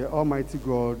gratitude to the Almighty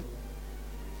God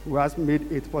who has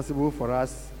made it possible for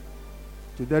us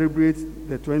to celebrate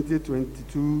the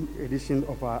 2022 edition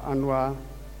of our annual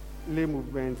Lay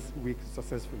Movement Week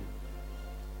successfully.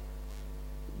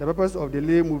 The purpose of the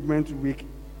Lay Movement Week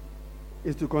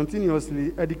is to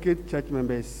continuously educate church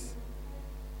members,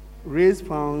 raise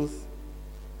funds,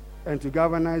 and to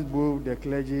galvanize both the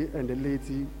clergy and the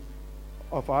laity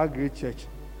of our great church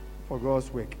for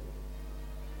God's work.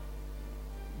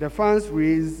 The funds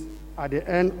raised at the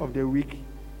end of the week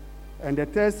and the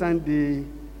third Sunday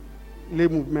lay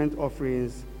movement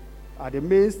offerings are the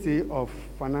mainstay of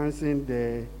financing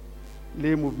the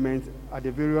lay movement at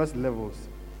the various levels,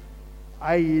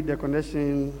 i.e. the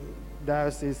connection,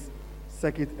 diocese,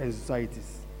 circuit, and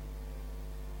societies.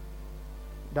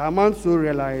 The amounts so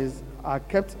realized are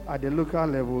kept at the local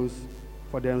levels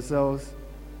for themselves,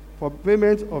 for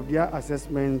payment of their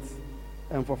assessments,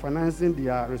 and for financing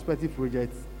their respective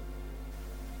projects.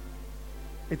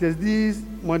 It is these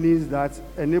monies that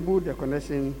enable the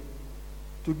connection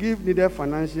to give needed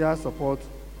financial support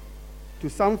to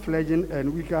some fledgling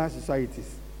and weaker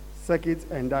societies, circuits,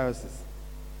 and dioceses.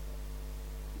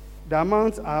 The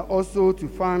amounts are also to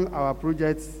fund our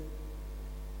projects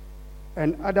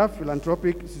and other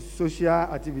philanthropic social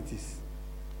activities.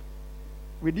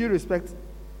 With due respect,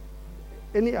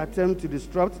 any attempt to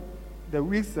disrupt the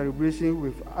week's celebration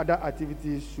with other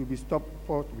activities should be stopped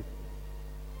forthwith.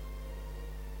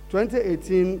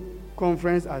 2018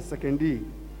 conference at Secondary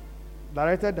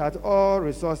directed that all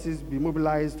resources be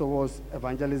mobilized towards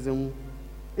evangelism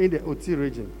in the OT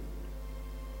region.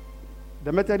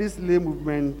 The Methodist lay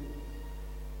movement,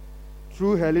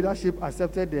 through her leadership,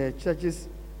 accepted the church's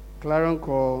clarion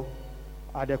call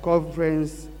at the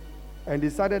conference and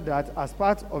decided that as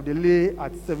part of the lay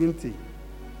at 70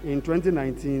 in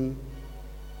 2019,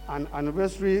 an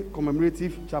anniversary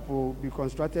commemorative chapel be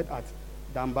constructed at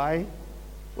Dambai,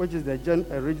 which is the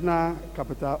regional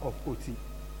capital of OT.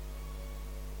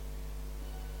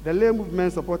 The lay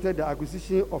movement supported the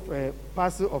acquisition of a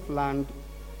parcel of land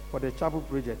for the chapel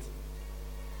project.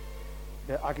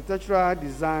 The architectural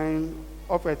design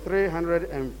of a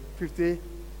 350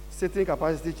 seating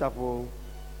capacity chapel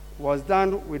was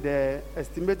done with the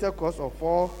estimated cost of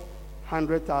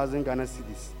 400,000 Ghana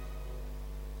cedis.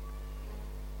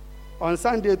 On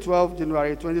Sunday, 12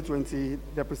 January 2020,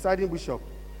 the presiding bishop,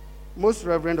 Most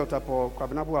Reverend Dr. Paul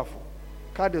Kwabena-Boafo,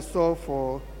 cut the saw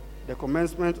for the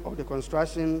commencement of the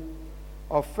construction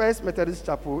of First Methodist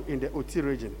Chapel in the Oti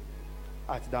region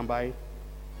at Dambai.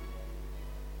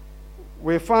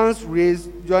 With funds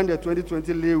raised during the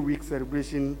 2020 Lay Week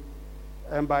celebration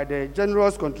and by the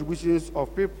generous contributions of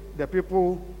the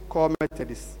people called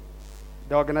Methodists,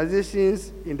 the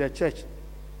organizations in the church,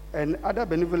 and other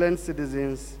benevolent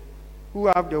citizens who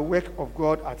have the work of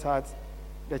God at heart,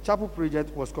 the chapel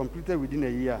project was completed within a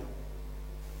year.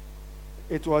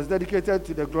 It was dedicated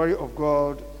to the glory of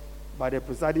God by the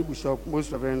presiding bishop,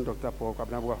 Most Reverend Dr. Paul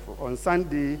Kwabena-Boafo, on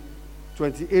Sunday,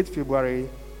 28 February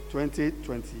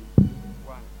 2021.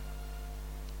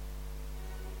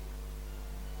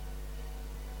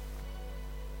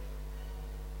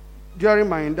 During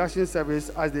my induction service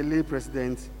as the lay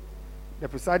president, the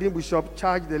presiding bishop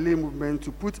charged the lay movement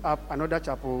to put up another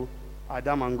chapel at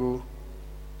Damango.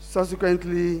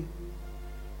 Subsequently,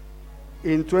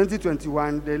 in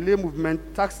 2021, the lay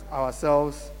movement tasked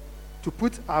ourselves to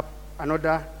put up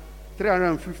another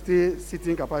 350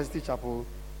 seating capacity chapel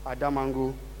at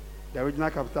Damango, the regional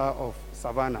capital of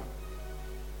Savannah,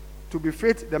 to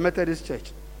befit the Methodist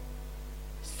Church.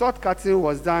 Sod cutting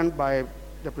was done by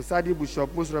the presiding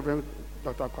bishop, Most Reverend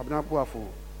Dr. Kwabena-Boafo,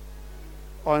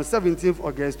 on 17th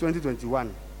August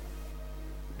 2021.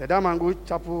 The Damango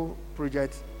Chapel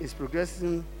project is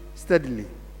progressing steadily.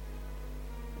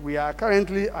 We are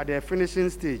currently at the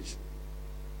finishing stage.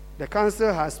 The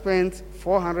council has spent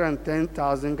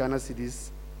 410,000 Ghana cedis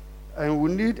and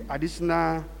will need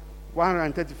additional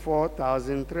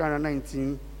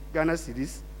 134,319 Ghana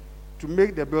cedis to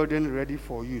make the building ready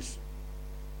for use.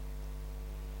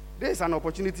 There is an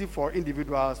opportunity for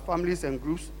individuals, families, and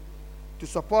groups to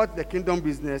support the kingdom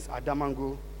business at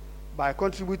Damango by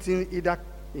contributing either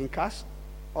in cash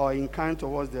or in kind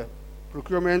towards the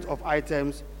procurement of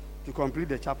items to complete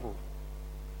the chapel.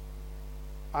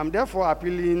 I'm therefore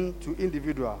appealing to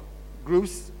individual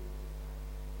groups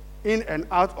in and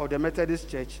out of the Methodist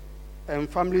Church and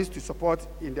families to support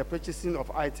in the purchasing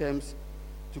of items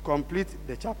to complete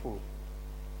the chapel.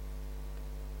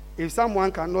 If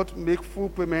someone cannot make full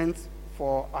payment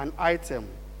for an item,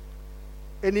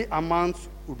 any amount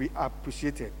will be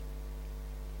appreciated.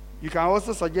 You can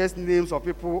also suggest names of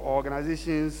people or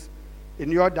organizations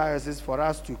in your diocese for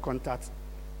us to contact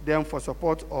them for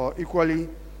support, or equally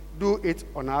do it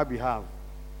on our behalf.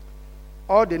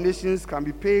 All donations can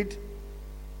be paid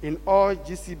in all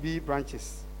GCB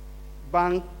branches.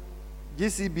 Bank,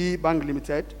 GCB Bank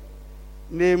Limited,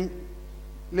 name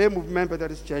Lay Movement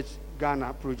Methodist Church,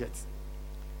 Ghana Project.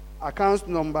 Account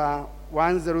number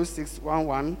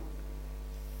 10611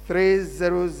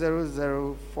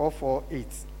 3000448.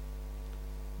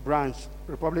 Branch,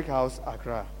 Republic House,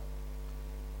 Accra.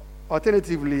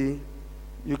 Alternatively,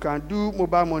 you can do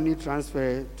mobile money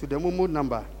transfer to the Momo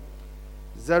number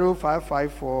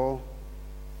 0554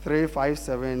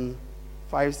 357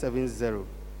 570.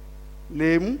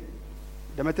 Name,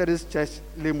 the Methodist Church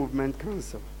Lay Movement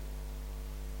Council.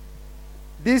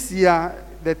 This year,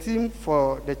 the theme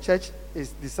for the church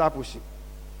is discipleship,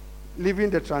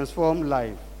 living the transformed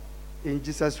life in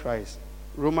Jesus Christ,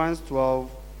 Romans 12,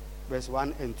 verse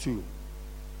 1 and 2.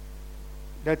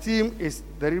 The theme is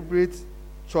deliberate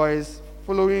choice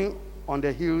following on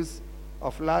the heels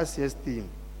of last year's theme,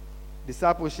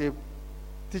 discipleship,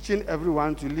 teaching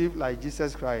everyone to live like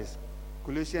Jesus Christ,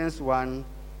 Colossians 1,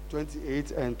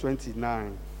 28 and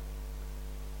 29.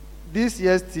 This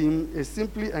year's theme is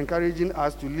simply encouraging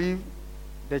us to live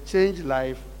the changed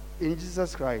life in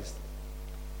Jesus Christ.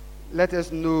 Let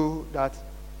us know that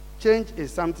change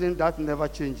is something that never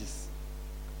changes.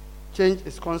 Change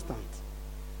is constant.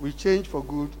 We change for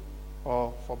good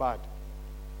or for bad.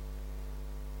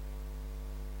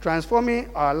 Transforming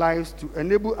our lives to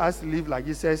enable us to live like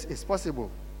Jesus is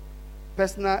possible,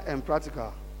 personal and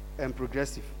practical, and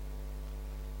progressive.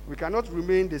 We cannot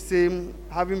remain the same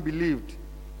having believed,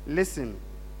 listened,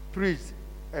 preached,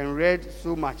 and read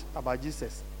so much about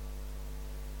Jesus.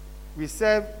 We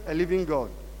serve a living God,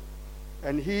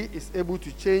 and He is able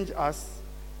to change us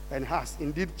and has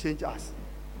indeed changed us.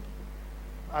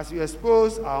 As we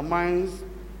expose our minds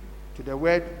to the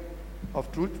word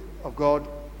of truth of God,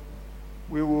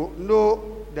 we will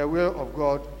know the will of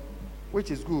God,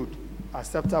 which is good,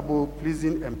 acceptable,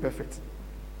 pleasing, and perfect.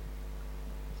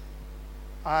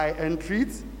 I entreat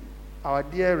our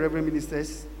dear Reverend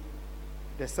Ministers,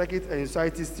 the Circuit and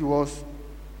Society Stewards,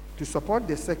 to support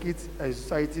the Circuit and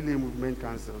Society Lay Movement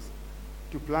Councils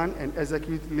to plan and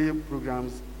execute lay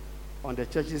programs on the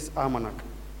church's almanac.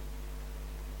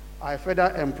 I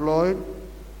further employed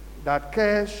that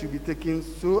care should be taken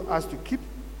so as to keep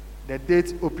the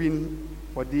date open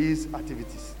for these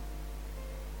activities.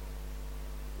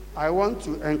 I want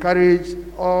to encourage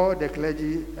all the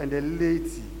clergy and the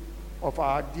laity of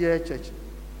our dear church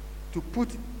to put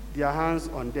their hands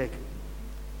on deck.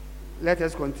 Let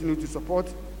us continue to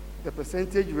support the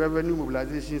Percentage Revenue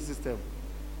Mobilization System,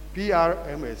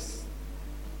 PRMS,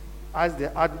 as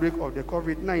the outbreak of the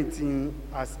COVID-19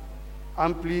 has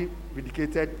amply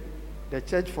vindicated the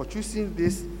church for choosing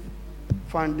this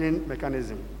funding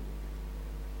mechanism.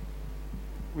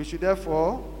 We should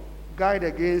therefore guard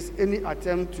against any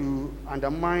attempt to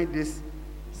undermine this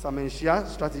Samentia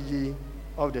strategy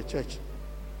of the church.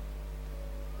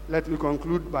 Let me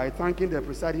conclude by thanking the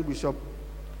presiding bishop,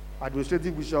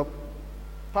 administrative bishop,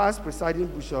 past presiding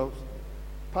bishops,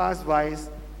 past vice,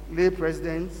 lay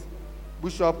presidents,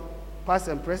 bishop, past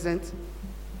and present,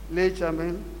 lay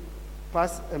chairman,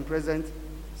 past and present,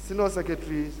 synod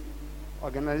secretaries,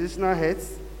 organizational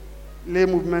heads, lay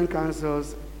movement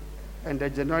councils, and the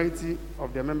generality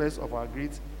of the members of our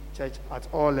great church at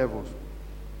all levels,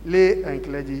 lay and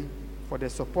clergy, for the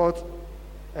support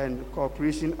and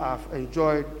cooperation I've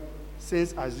enjoyed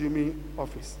since assuming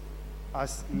office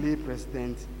as lay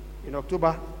president in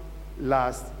October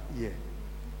last year.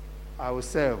 I will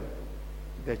serve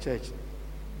the church.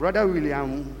 Brother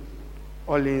William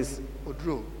Orleans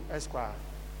Odro, Esquire,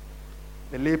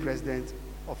 the lay president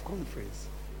of conference.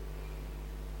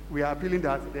 We are appealing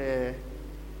that the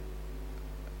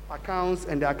accounts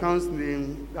and the accounts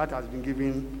name that has been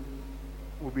given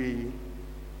will be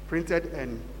printed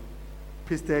and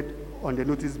pasted on the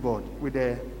notice board with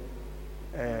the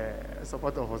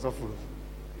support of Osofu,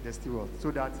 the steward,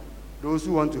 so that those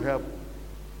who want to help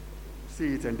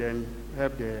see it and then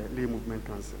help the lay movement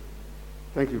council.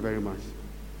 Thank you very much.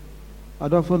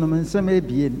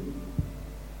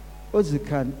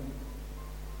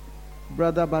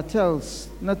 Brother Bartels,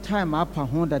 no time up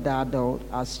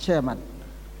as chairman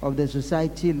of the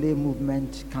Society Lay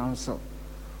Movement Council.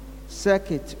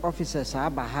 Circuit officers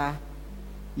Abaha,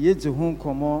 Yedzuhun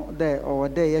Komo, there or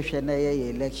there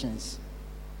elections.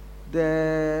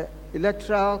 The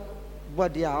electoral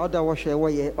body are other washer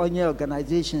on your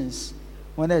organizations,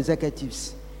 one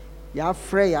executives. Ya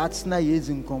frey atsna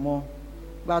yezin komo.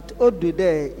 But odu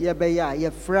de yebeya ye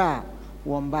fra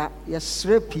womba ye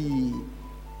srepi.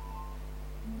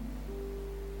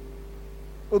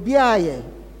 Obiaye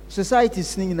society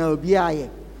sning na obiaye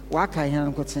waka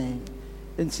han koten.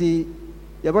 Enti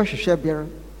ye bo hwehwe bier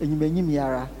enyimanyim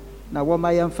yara na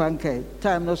woma ye mfanke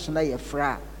time no so na ye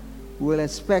fra. We will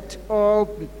expect all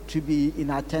to be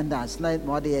in attendance. Na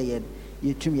mo de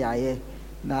ye tumi aye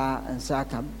na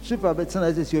nsaka. Super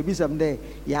better says you'll be someday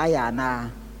ya na,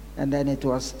 and then it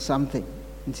was something.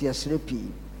 Nti ye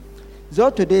srepi. So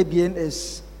today being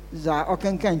is za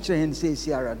okenkan chen says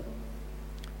yaran.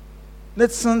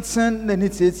 Let's send the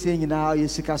needs in now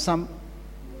Yesikasam.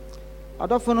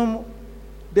 Adofonum,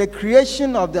 the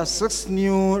creation of the 6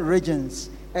 new regions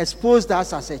exposed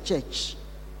us as a church.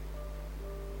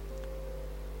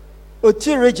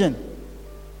 Oti region,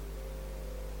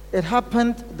 it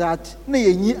happened that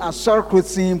Neyenyi Asarko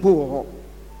Simpo.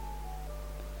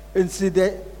 And see,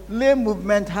 the lay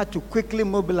movement had to quickly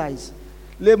mobilize.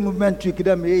 Lay movement to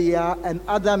Kidam and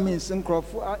other means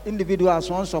individuals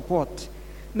on support.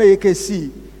 Now you can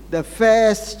see the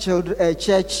first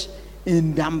church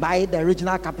in Dambai, the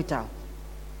regional capital.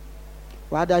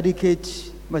 What dedicate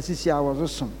Masisia was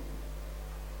awesome.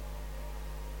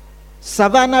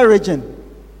 Savannah region,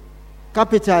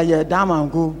 capital here,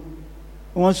 Damango,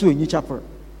 wants to in chapel.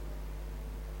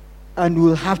 And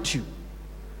we'll have to.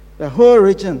 The whole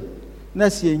region,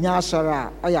 Nasi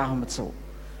Nyasara, Ayahamatso.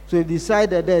 So we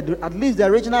decided that at least the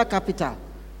regional capital,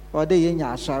 or the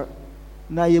Nyasara.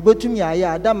 Na yebotum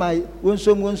ya adama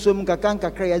wonsom kakan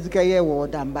kakra yazika ye wo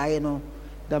dambaye no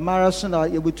the marathon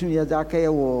yebotum ya zaka ye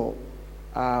wo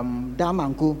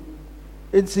damanko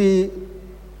enti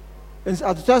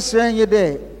atuta sren ye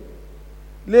de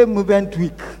le movement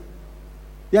week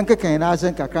yankekan na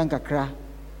asen kakra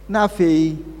na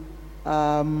afei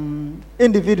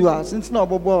individuals since no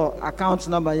bobo account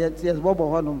number yes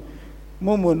bobo honom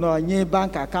momo no nye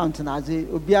bank account na aze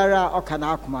obiara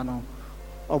okana akoma no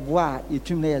Obwa, you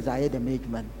two layers I had a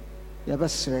management. You have a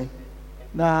say.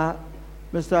 Now,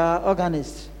 Mr.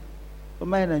 Organist, a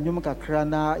man and Yumaka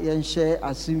Krana, yan share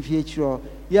as sim feature,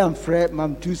 yan Fred,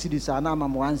 Mam 2 cities, and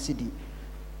I'm 1 city.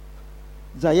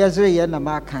 Zayazre yan a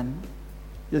makan,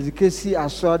 as you can see, I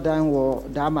saw down war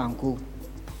Damanko.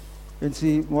 And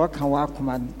see, what can walk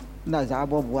man,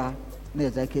 Nazabobwa, na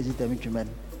yɛdze akɛdzi dɛm dwuma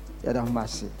no yɛda ho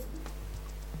ase.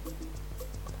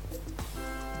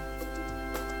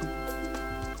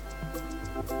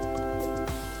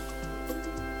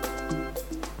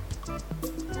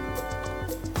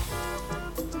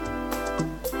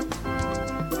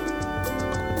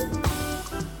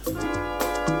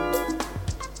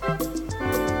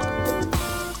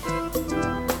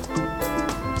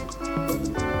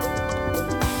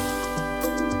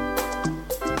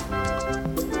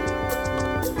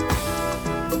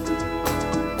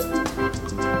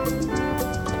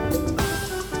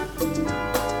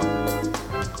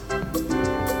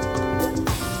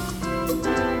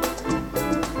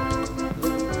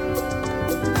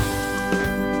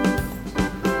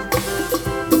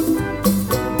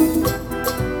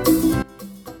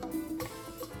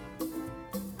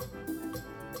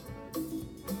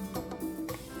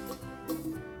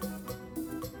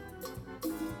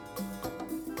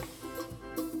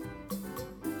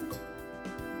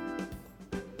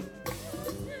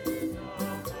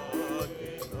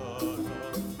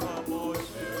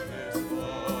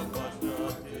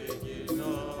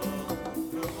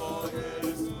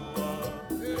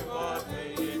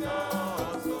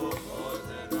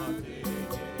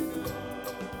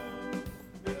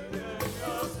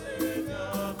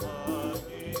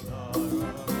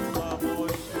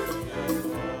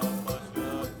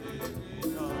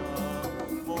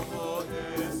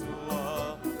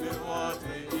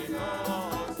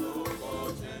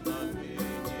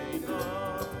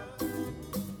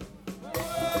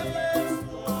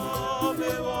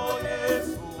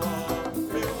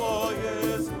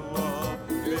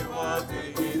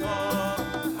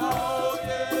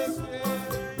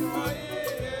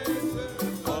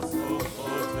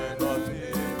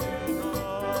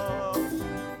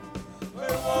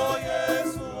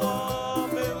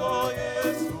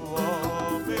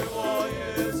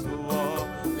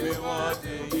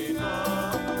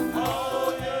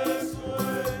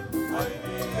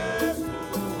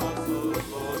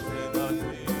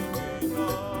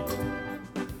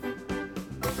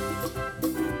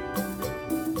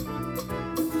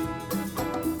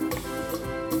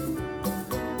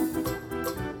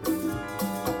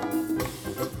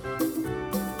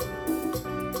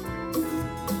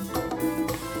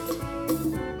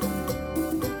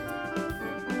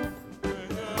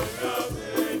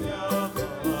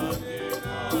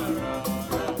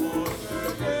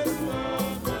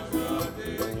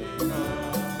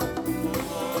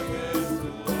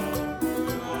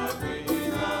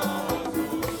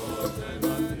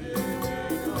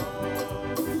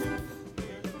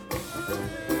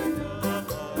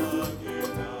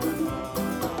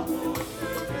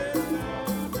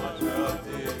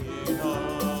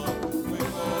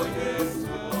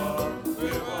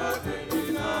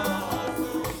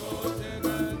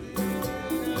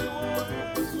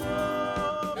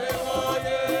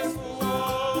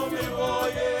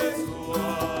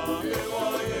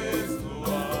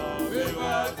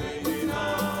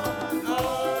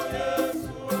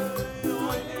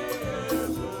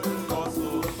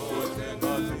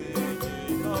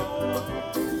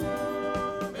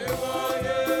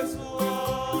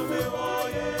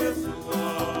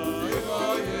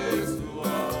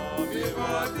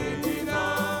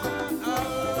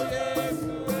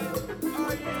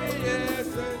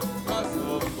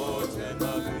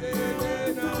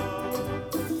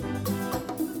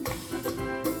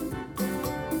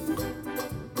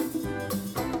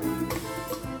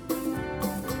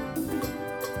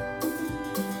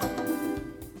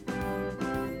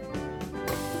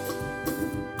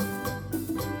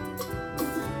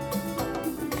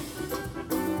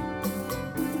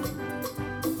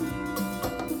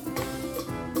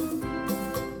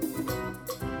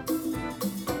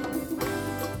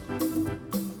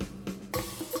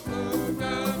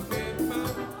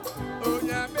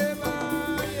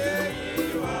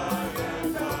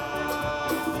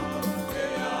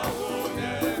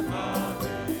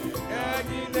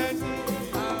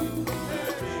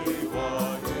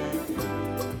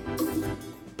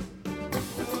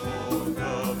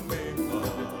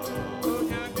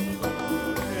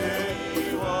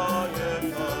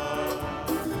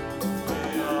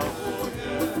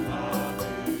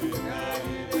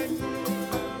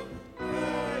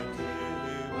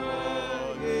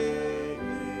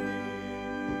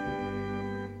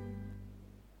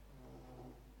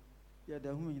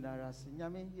 yɛda ho nyinara ase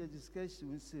nyame yɛ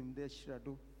discussion nsɛm dɛ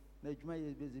hyirado na adwuma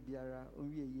yɛ bɛzi biara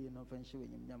ɔnwie yie na ɔfa nhyɛ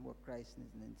w'anyamnyam wɔ Christ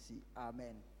ne nti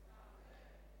amen.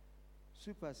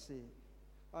 Super say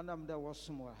ɔnam dɛ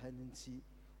wɔsom wɔ ha no nti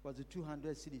wɔdze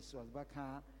 200 cities wɔdze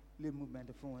bɛka le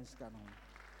movement fo wɔn sika no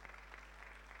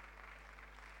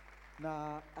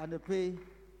na anɔpɛ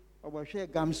ɔbɔhwɛ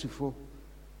gamsufo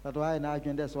that why na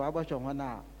adwene dɛ sɛ wabɔhwɛ hɔ no a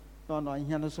na ɔno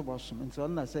ɔnyɛ no so bɔsom nti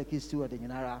ɔno na sɛ kristi wɔ de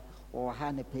nyinara ɔwɔ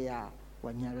ha ne pɛ a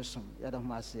wɔnyɛ resom yɛde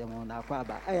ho aseɛ mu na akɔ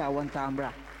aba ɛyɛ a wɔntaa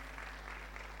mmra.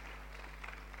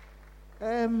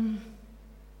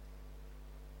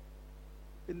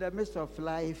 In the midst of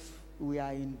life we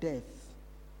are in death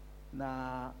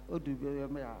na odu bi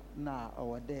na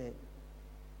ɔwɔ dɛ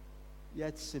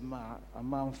yɛte ma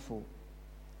amanfo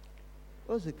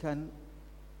ozikan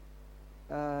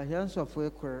hɛnsɔfo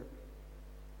ekor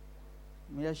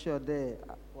meyɛ sure dɛ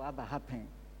waba happen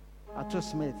Ato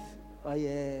Smith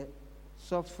ɔyɛ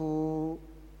sɔfo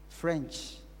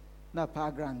French na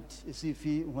Grant esi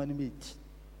fi wɔn meet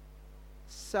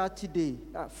Saturday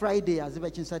Friday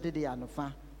azibɛkyin Saturday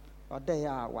anofa ɔdɛ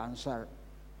a wansar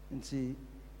nti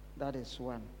that is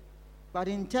one. But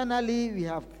internally we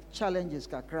have challenges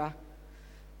kakra.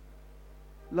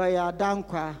 Lawyer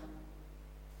Dankwa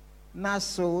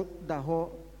Naso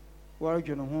Daho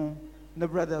Warjono ho ne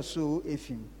brother so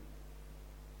efim.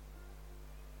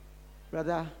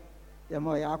 Brother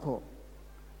Yamo Yako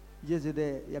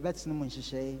Jezide Yabets no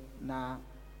Munshishei na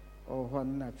o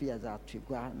hon na fia za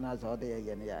twigwa na za ode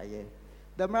ye ne yaye.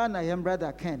 The man na yem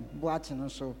brother Ken Boate no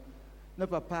so ne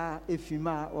papa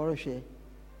efima orhwe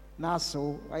na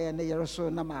so aye ne yero so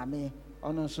na maame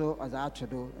ono so oza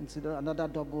atwedo nti another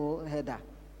double header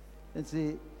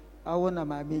nti awo na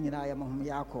maame nyina aye mahum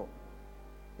yakọ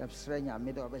yabsre nya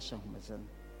me de obehye homesen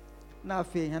na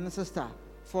afi hen sister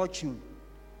Fortune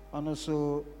ono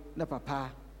so ne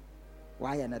papa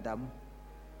wa aye na dam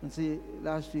nti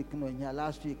last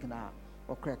week na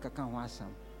okra kaka ho asam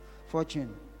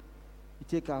Fortune you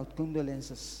take out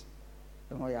condolences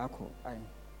no yakọ ai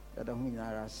da ho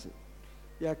nyina rase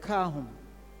ya ka hom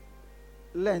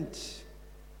Lent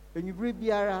enyibri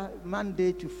biara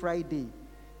Monday to Friday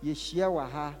ye share wa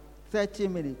ha 30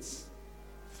 minutes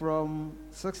from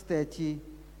 6:30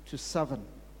 to 7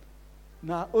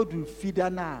 na odu fida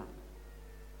na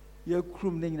ye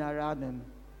krum ne nyinara nan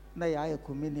na ya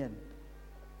communion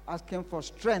asking for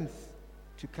strength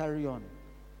to carry on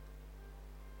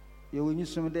ye wonyi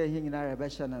som de he nyinara be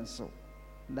hye nan so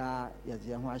na ye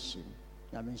je ho ahye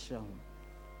ya me hye ho.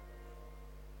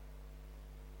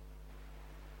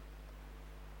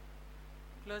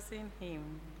 Closing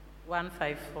hymn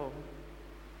 154.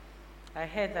 I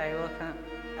heard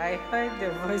the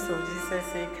voice of Jesus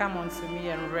say, "Come unto me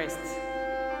and rest."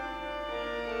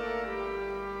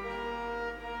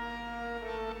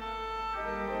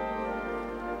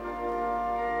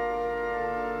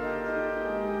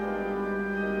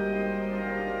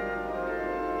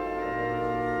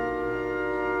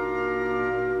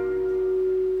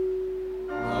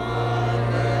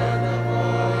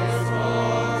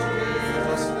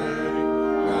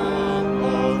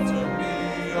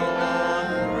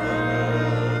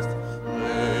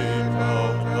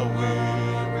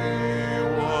 Away.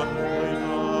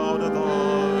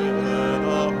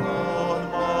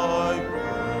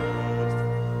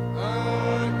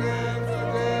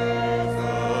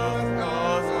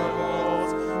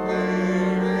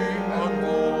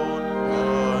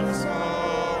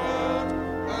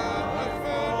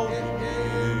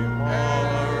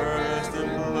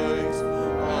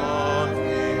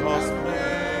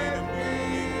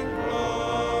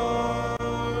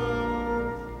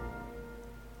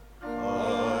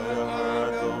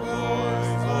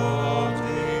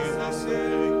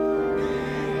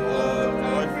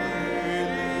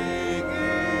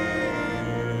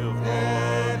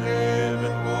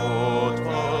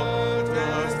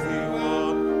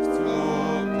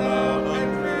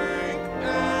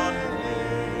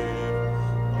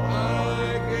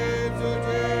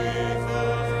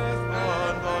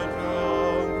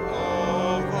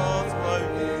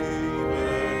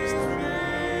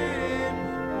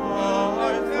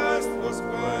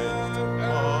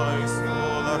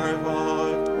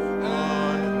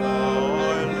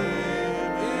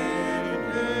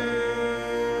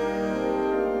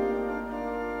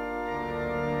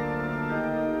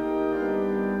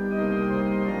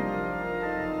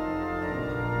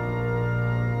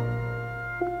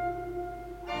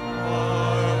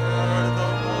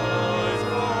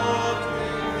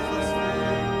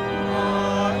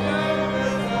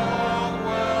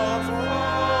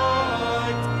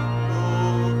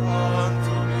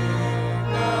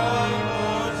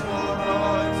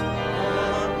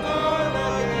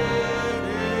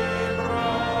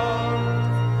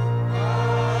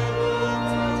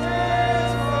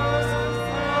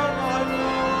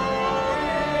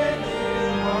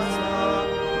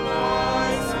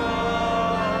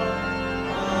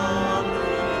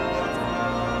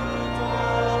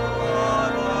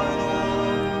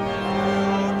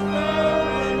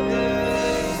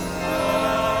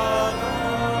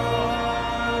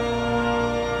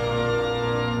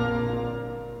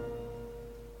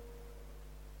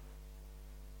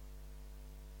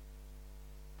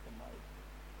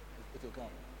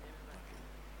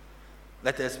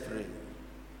 Let us pray.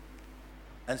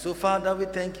 And so, Father, we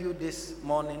thank you this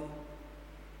morning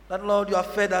that, Lord, you have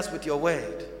fed us with your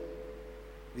word.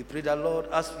 We pray that, Lord,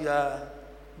 as we are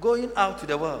going out to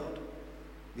the world,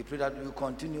 we pray that you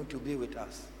continue to be with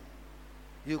us.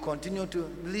 You continue to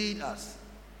lead us.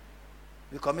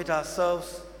 We commit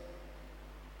ourselves,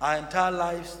 our entire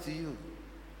lives to you.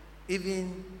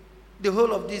 Even the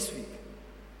whole of this week,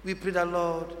 we pray that,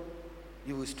 Lord,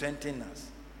 you will strengthen us.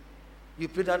 You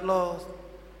pray that, Lord,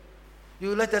 you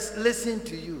will let us listen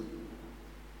to you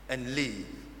and live.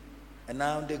 And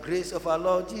now the grace of our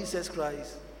Lord Jesus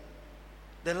Christ,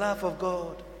 the love of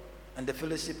God, and the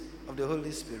fellowship of the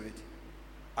Holy Spirit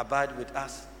abide with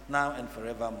us now and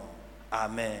forevermore.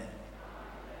 Amen.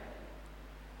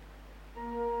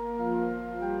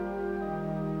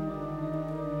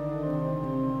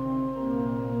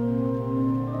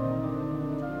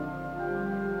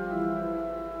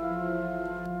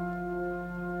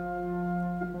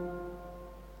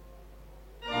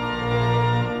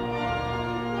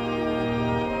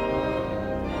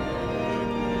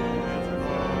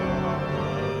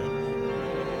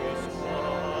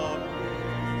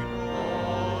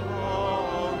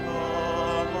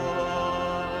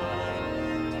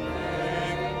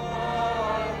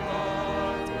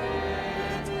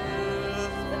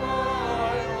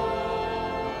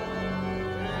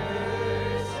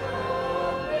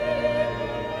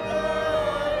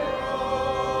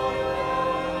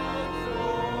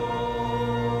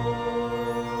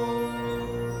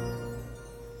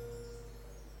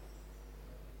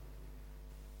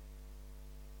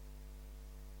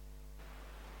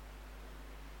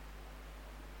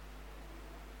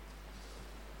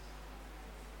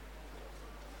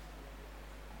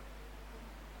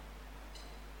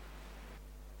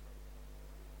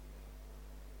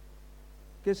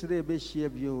 Kesre be shia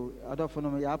bio adofo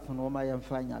no ya pono ma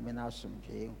yemfa nyame na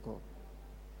asomdwe nko